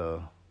said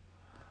so.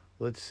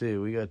 Let's see,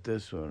 we got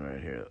this one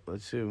right here.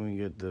 Let's see if we can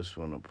get this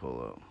one to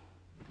pull up.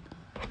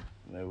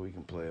 Maybe we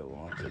can play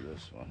along to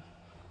this one.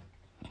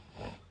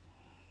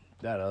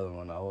 That other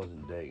one I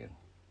wasn't digging.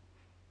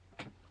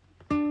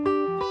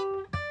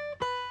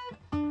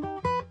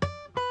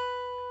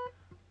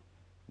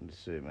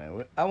 Let's see,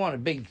 man. I want a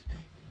big,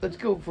 let's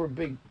go for a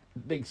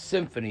big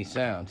symphony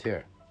sound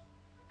here.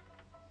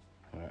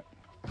 All right.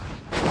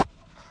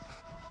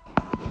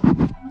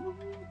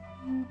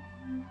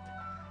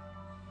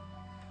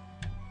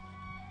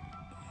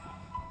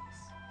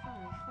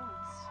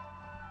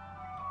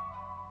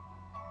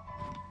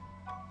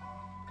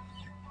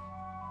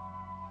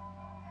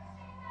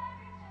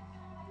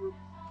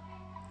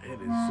 It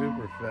is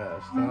super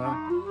fast, huh?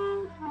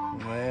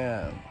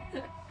 Man.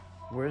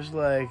 Where's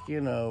like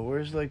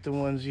the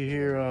ones you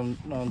hear on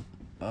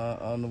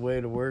the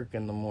way to work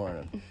in the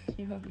morning?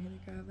 You want me to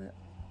grab it?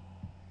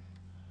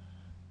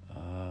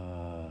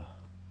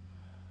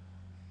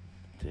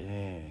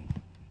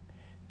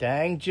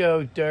 Dang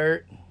Joe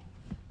Dirt.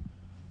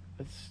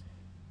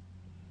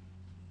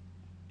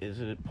 Is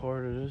it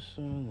part of this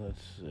one?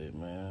 Let's see,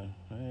 man.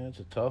 It's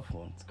a tough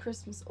one. It's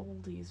Christmas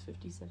Oldies,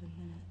 57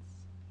 minutes.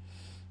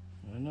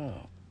 I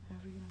know. How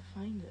are we gonna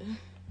find it?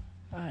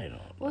 I don't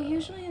know. Well,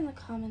 usually in the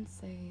comments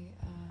they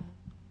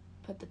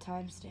put the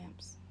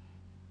timestamps.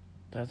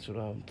 That's what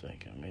I'm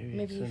thinking. Maybe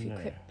it's if in you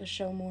there. click the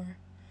show more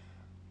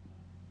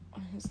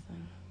on his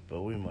thing.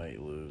 But we might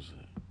lose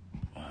it.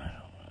 I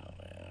don't know,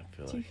 man.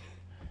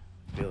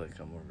 I feel like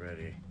I'm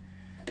already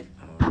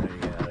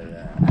out of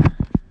that.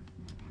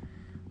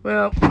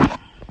 Well,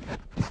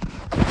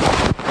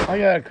 I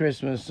got a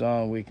Christmas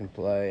song we can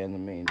play in the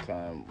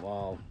meantime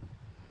while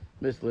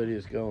Miss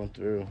Lydia's going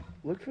through.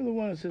 Look for the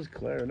one that says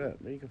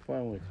clarinet. Maybe you can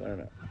find one with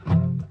clarinet.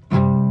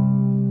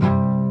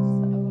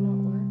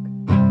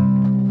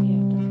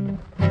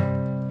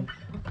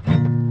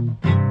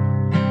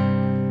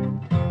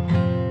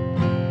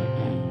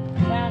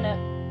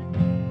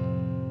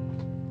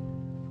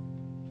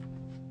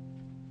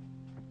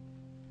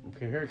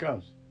 Okay, here it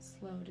comes.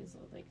 Slowed is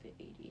like the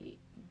 88.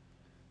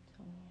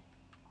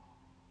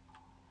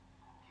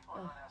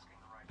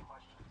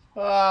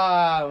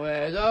 Ah, man,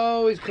 there's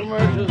always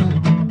commercials.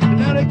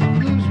 Fanatic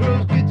Blues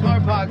Rose Guitar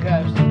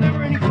Podcast. There's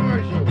never any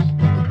commercials.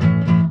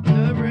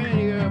 Never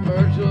any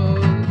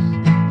commercials.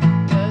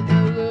 At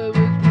the Lewis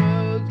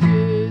Rose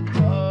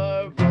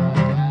Guitar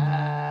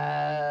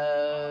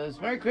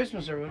Podcast. Merry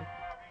Christmas, everyone.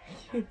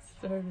 It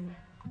started.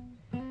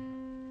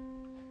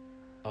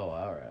 Oh,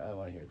 all right. I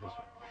want to hear this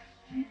one.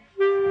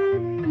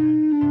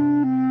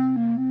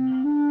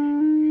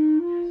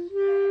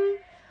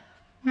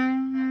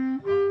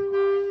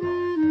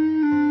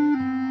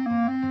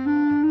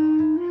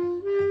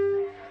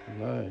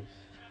 Nice.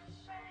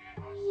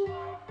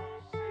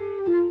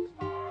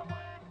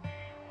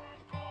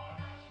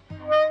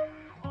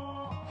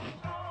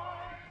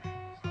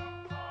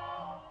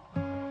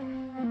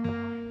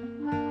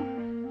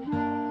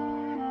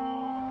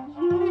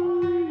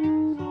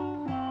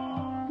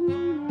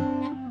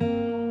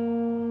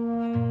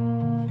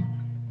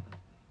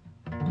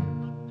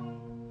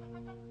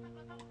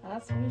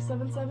 That's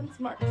 27/7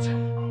 smart. It's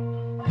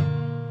in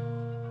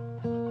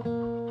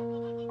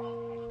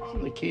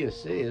the key of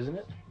C, isn't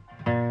it?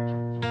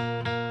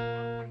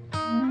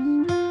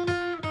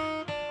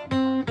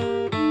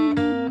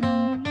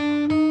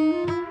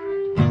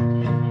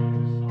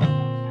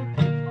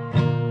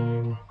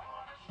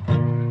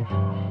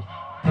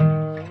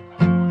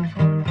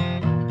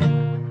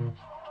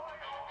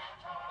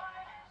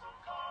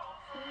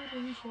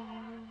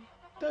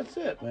 That's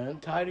it, man.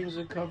 Tidings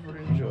of comfort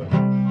and joy.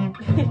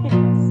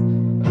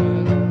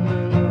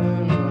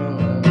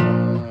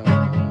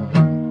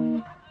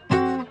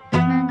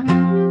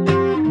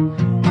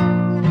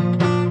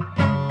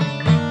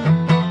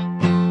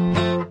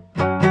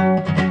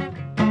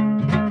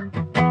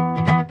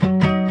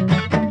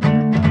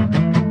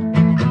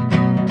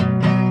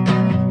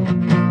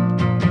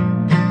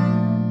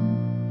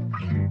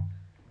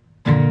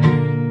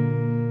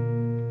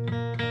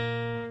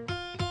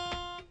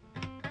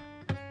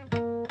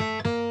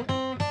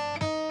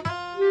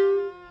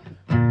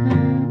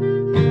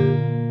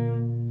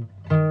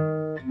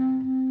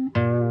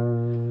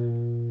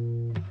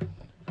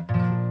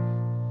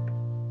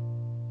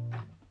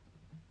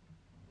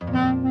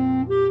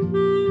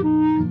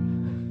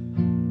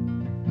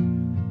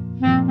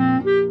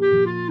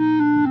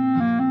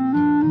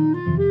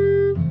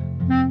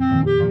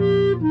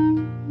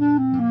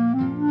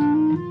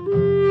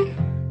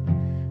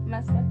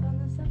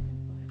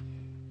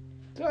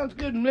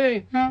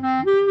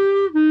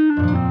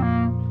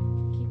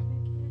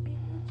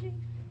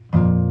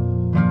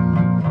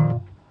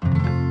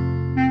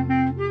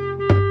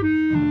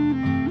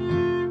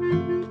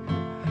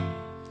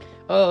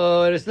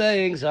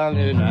 sing song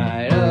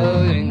tonight.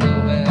 Oh, jingle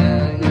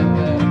bell,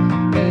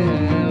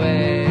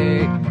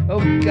 way.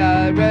 Oh,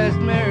 God rest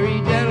merry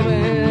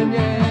gentlemen.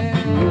 Yeah.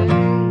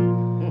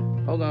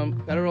 Hold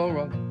on, got it all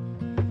wrong.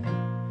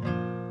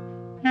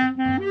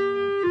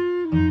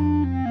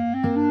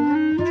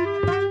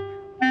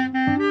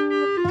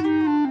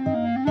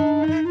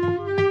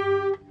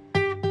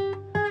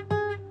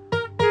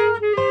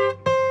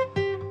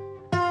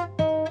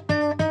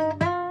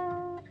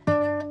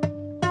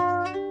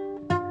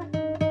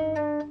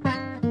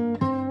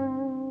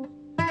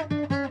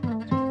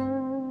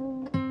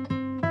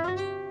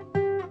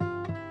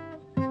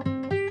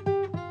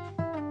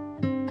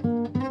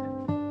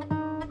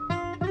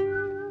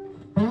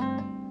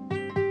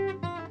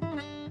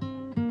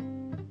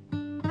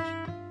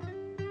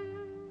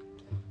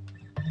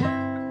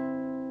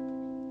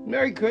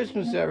 Merry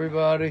Christmas,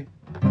 everybody.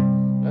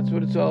 That's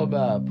what it's all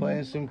about,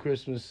 playing some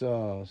Christmas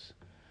songs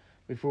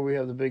before we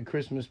have the big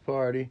Christmas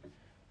party.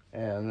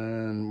 And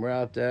then we're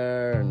out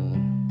there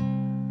and...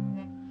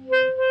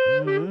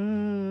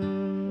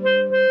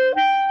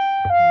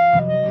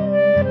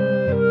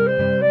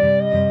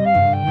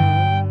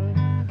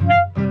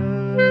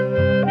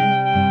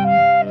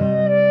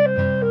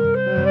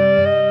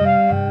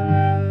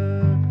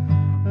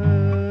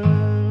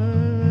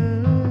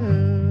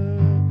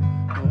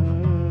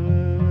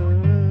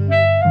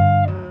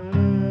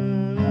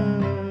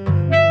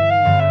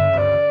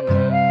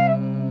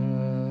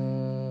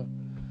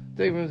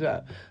 Take from the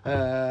top.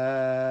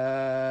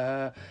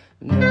 Na,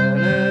 na,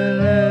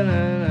 na, na,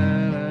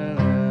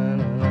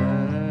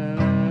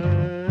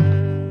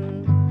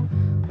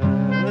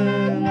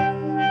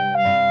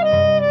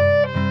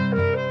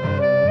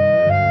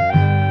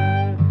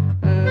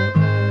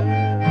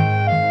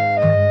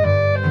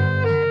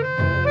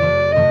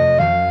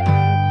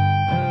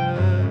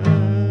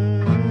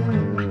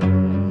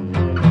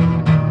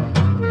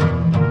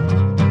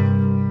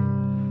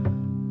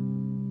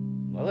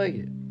 I like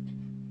it.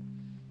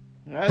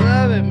 I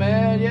love it,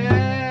 man.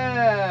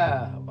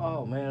 Yeah.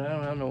 Oh, man, I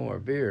don't have no more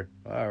beer.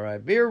 All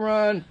right, beer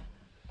run.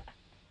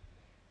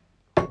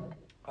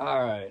 All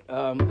right.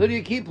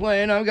 Lydia, keep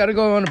playing. I've got to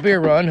go on a beer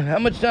run. How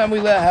much time we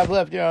have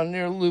left here on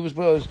Near Lubus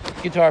Bros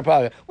Guitar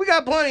Podcast? We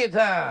got plenty of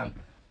time.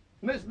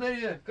 Miss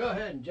Lydia, go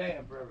ahead and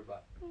jam for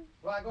everybody.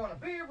 Well, I go on a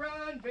beer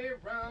run, beer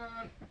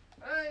run.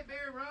 Hey,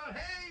 beer run.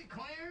 Hey,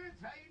 Clarence.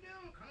 How you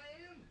doing,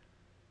 Clarence?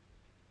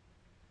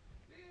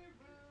 Beer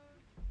run.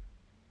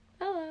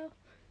 Hello.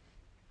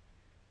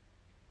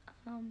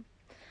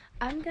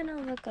 I'm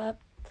gonna look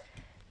up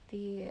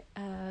the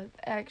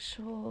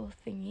actual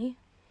thingy,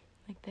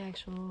 like the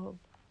actual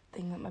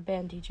thing that my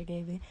band teacher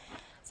gave me,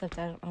 except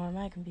I don't know where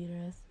my computer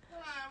is.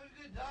 Hi, it was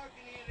good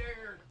talking to you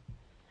there.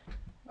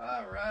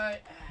 All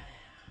right.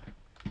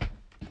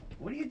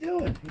 What are you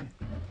doing?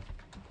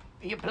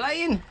 Are you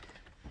playing?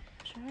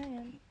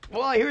 Trying.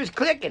 All I hear is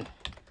clicking.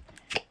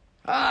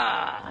 All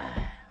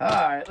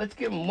right, let's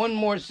give him one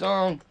more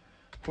song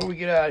before we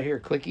get out of here,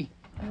 Clicky.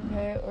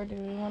 Okay, or do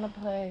we want to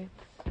play,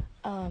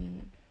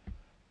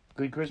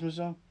 Good Christmas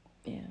song?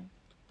 yeah.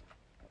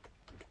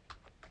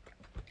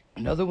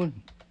 Another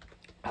one?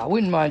 I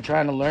wouldn't mind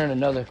trying to learn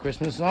another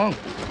Christmas song,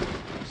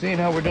 seeing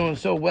how we're doing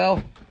so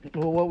well with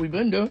what we've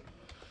been doing.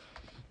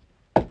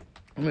 I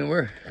mean,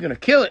 we're going to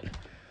kill it.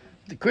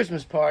 The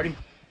Christmas party.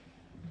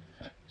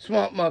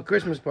 Swamp Muck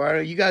Christmas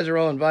party. You guys are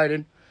all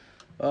invited.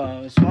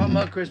 Swamp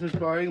Muck Christmas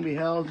party will be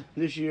held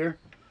this year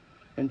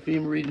in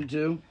FEMA Region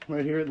 2,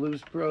 right here at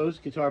Lubus Bros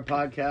Guitar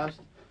Podcast.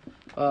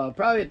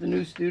 Probably at the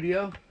new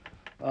studio,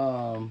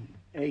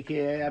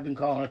 aka I've been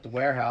calling it the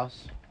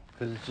warehouse,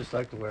 because it's just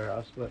like the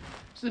warehouse, but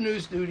it's the new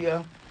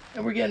studio,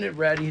 and we're getting it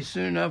ready.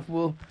 Soon enough,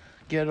 we'll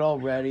get it all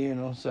ready, and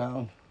it'll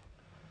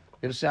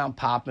sound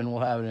popping.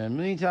 We'll have it in.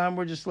 Meantime,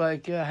 we're just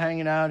like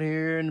hanging out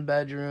here in the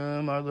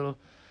bedroom, our little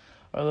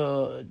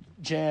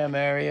jam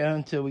area,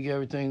 until we get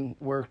everything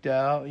worked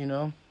out, you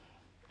know.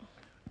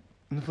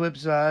 On the flip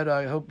side,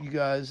 I hope you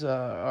guys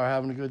are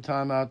having a good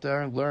time out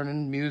there,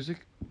 learning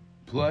music,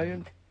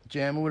 playing,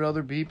 jamming with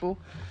other people,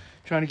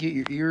 trying to get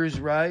your ears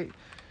right,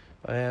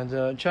 and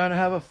trying to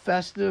have a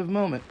festive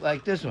moment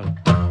like this one.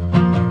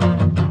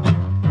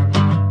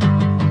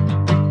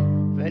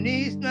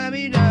 Feliz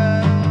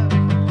Navidad.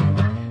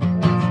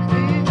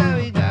 Feliz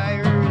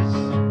Navidad.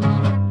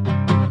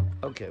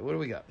 Okay, what do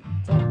we got?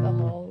 Deck the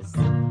halls.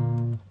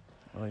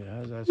 Oh yeah,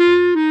 how's that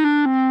sound?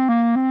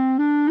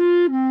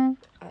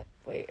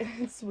 Wait,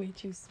 it's way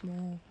too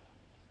small.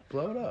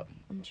 Blow it up.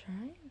 I'm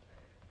trying.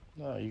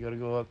 No, you gotta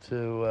go up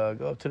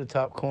to the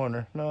top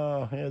corner.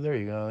 No, yeah, there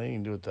you go. You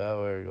can do it that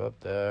way. Go up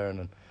there and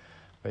then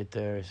right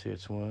there. See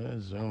it's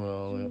one. Zoom it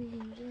all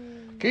in.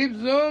 Keep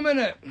zooming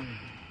it.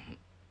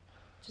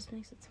 Just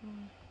makes it small.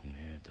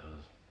 Yeah, it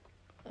does.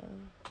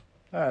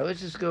 All right,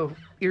 let's just go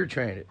ear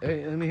train it.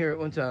 Hey, let me hear it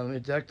one time. Let me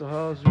deck the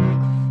halls.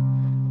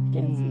 Can't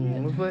see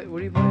it. What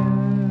do you play?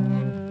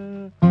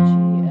 G,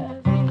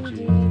 F,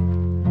 D.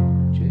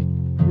 G.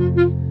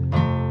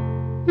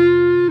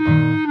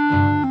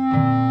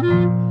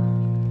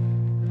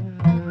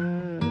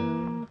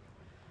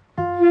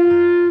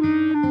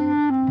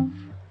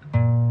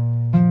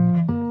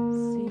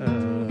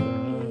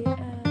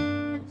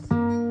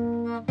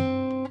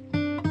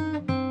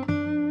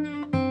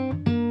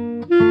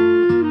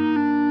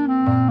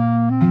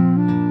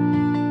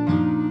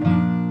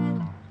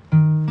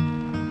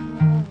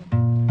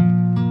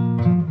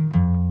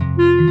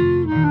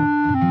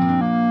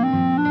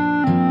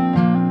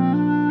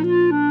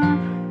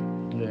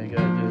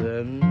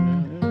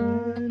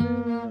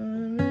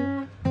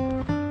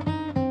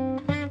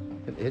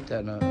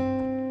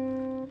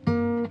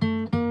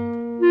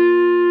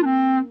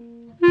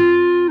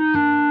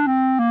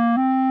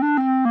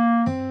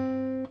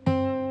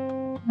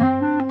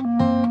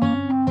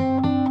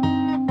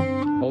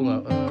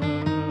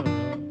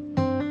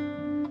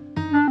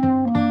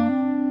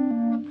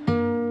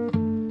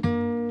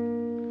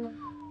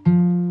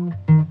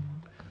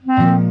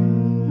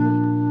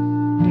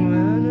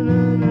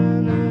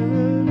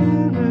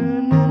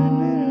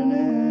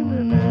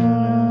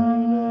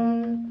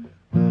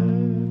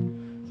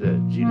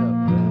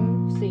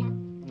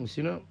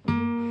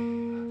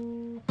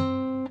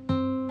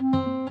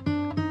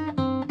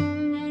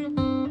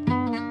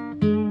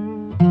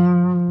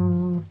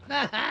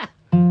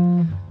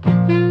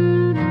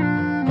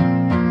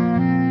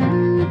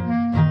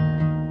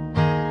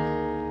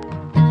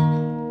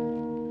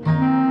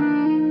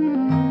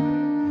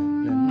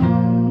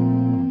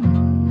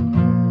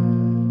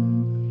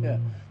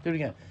 Do it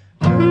again.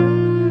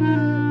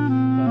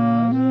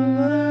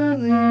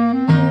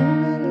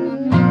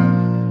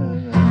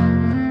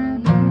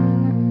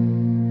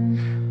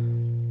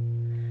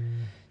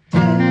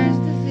 Tis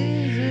the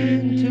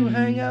season to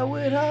hang out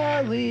with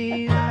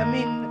Holly.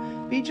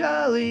 Be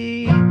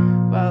jolly.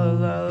 La la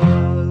la la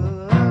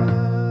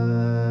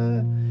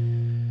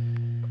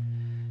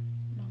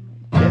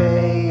la.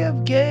 Day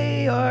of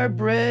gay are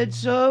bred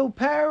so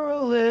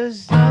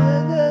perilous. La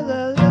la la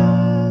la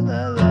la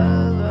la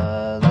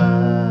la la.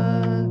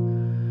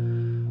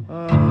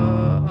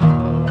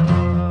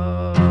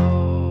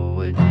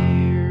 Oh, a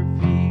dear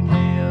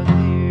female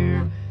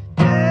deer,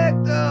 deck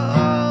the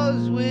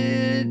halls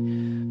with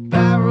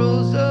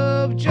barrels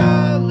of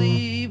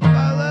jolly.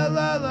 La la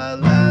la la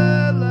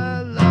la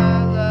la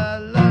la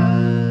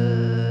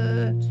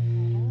la.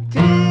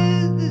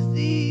 Tis the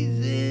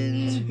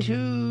season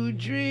to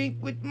drink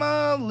with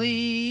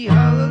Molly.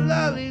 Holla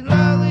lolly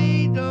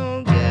lolly,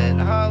 don't get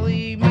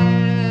Holly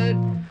mad.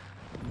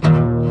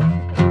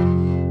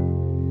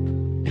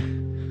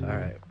 All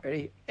right,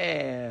 ready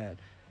and.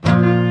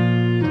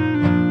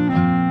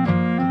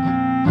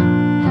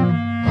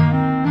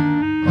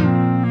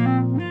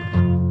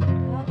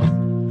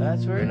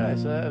 That's very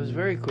nice. That was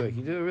very quick.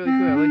 You do it really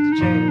quick. I like the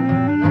change.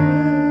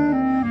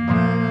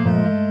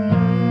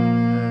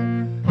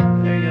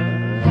 There you go.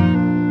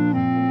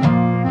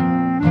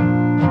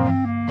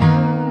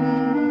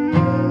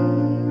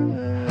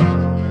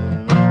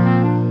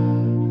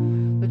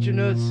 Let your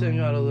notes sing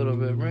out a little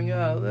bit. Bring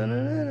out.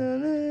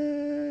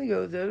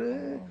 Go.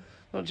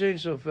 Don't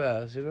change so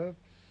fast, you know?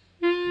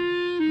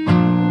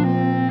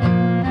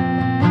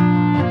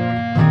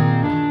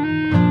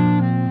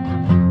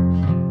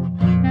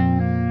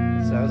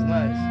 Sounds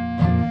nice.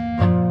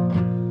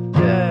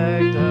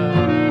 Decked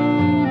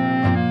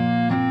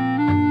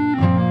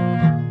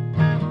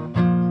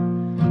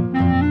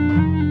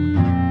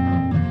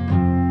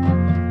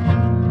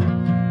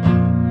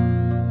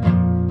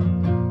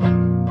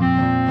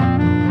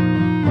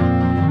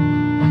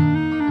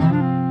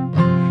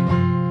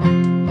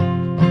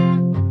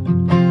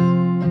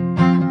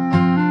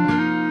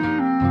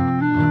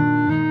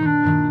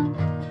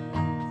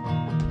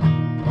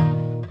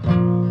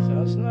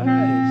Sounds nice.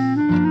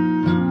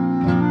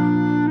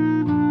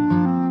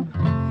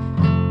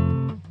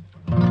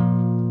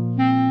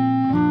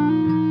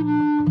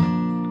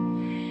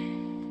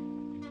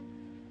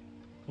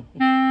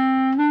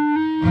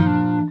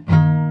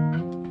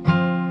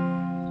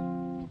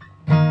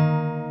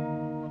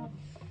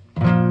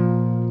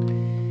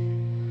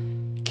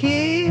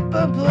 Keep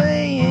on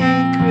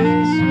playing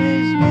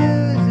Christmas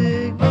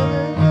music.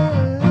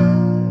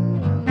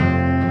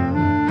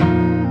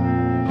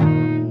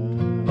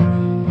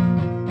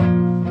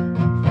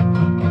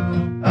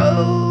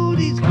 Oh,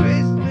 these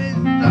Christmas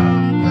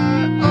songs I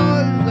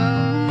all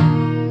love.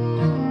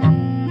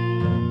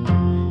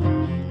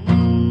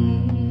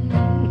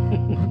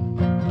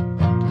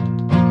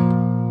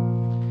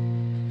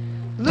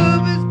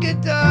 Lubus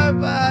Guitar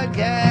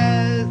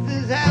Podcast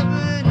is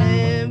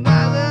happening.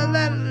 La la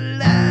la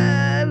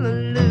la la la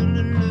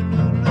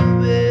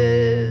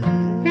Lubus.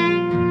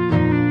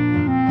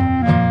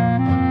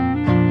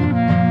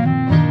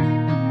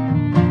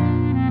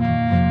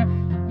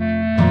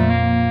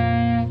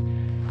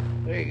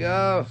 There you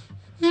go.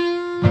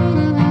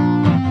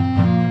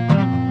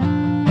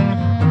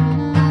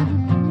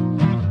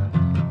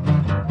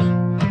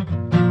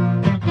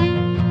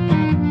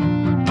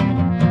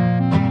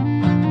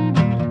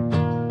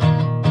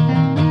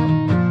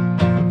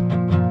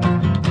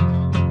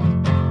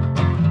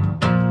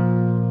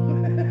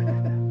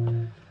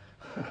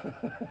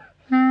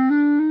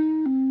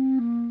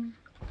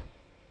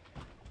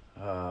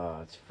 Oh,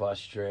 it's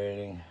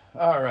frustrating.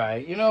 All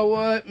right, you know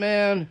what,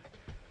 man?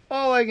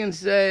 All I can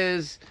say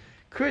is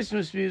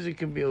Christmas music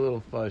can be a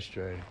little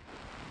frustrating.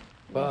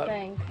 But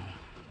Thank.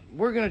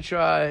 we're gonna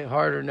try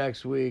harder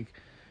next week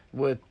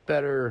with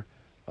better,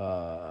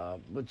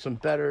 with some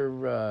better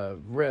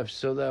riffs,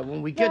 so that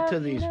when we get to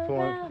these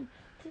points,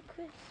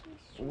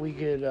 we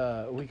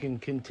can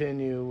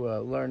continue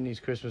learn these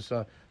Christmas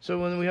songs. So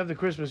when we have the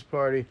Christmas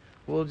party,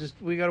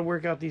 we got to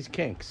work out these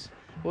kinks.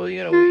 Well, we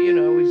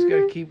just got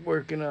to keep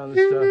working on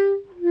the stuff.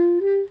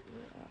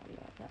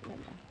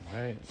 All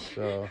right,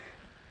 so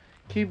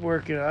keep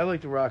working. I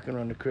like to rock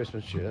around the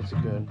Christmas tree. That's a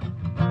good.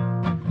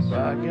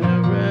 Rocking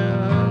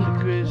around the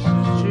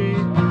Christmas tree.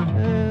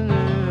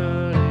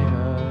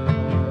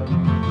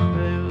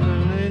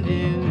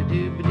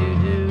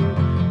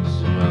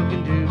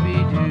 Smoking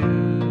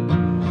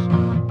doobie-doos.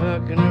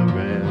 Rocking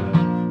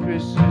around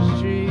Christmas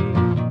tree.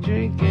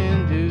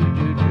 Drinking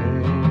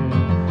doo-doo-drink.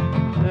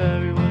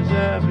 Everyone's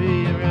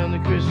happy around the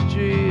Christmas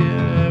tree.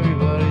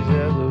 Everybody's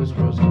at Louis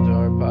Bros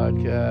Guitar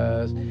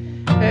Podcast.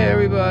 Hey,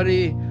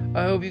 everybody.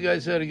 I hope you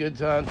guys had a good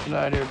time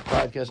tonight here at the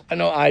podcast. I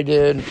know I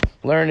did,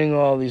 learning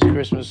all these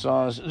Christmas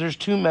songs. There's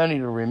too many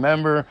to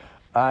remember.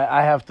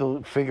 I have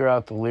to figure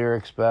out the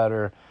lyrics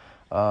better.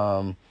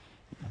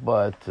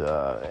 But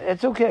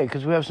it's okay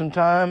because we have some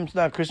time. It's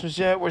not Christmas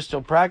yet. We're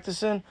still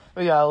practicing.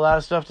 We got a lot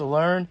of stuff to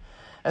learn.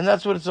 And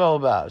that's what it's all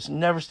about. It's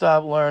never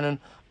stop learning.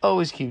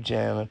 Always keep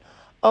jamming.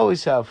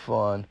 Always have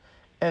fun.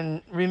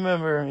 And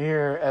remember,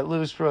 here at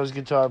Lewis Pro's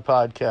Guitar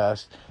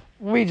Podcast,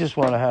 we just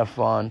want to have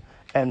fun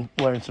and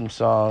learn some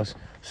songs.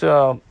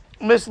 So,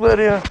 Miss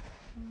Lydia,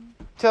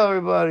 tell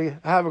everybody,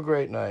 have a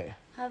great night.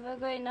 Have a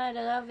great night.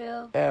 I love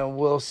you. And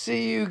we'll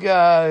see you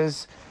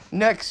guys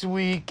next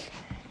week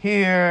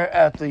here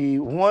at the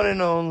one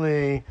and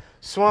only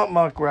Swamp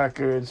Muck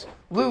Records,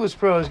 Lewis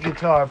Pro's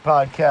Guitar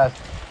Podcast,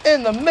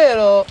 in the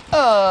middle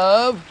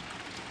of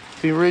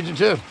Fever Region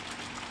 2.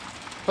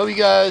 Hope you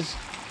guys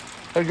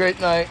had a great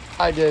night.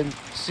 I did.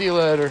 See you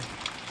later.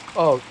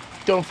 Oh,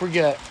 don't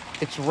forget,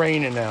 it's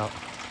raining out.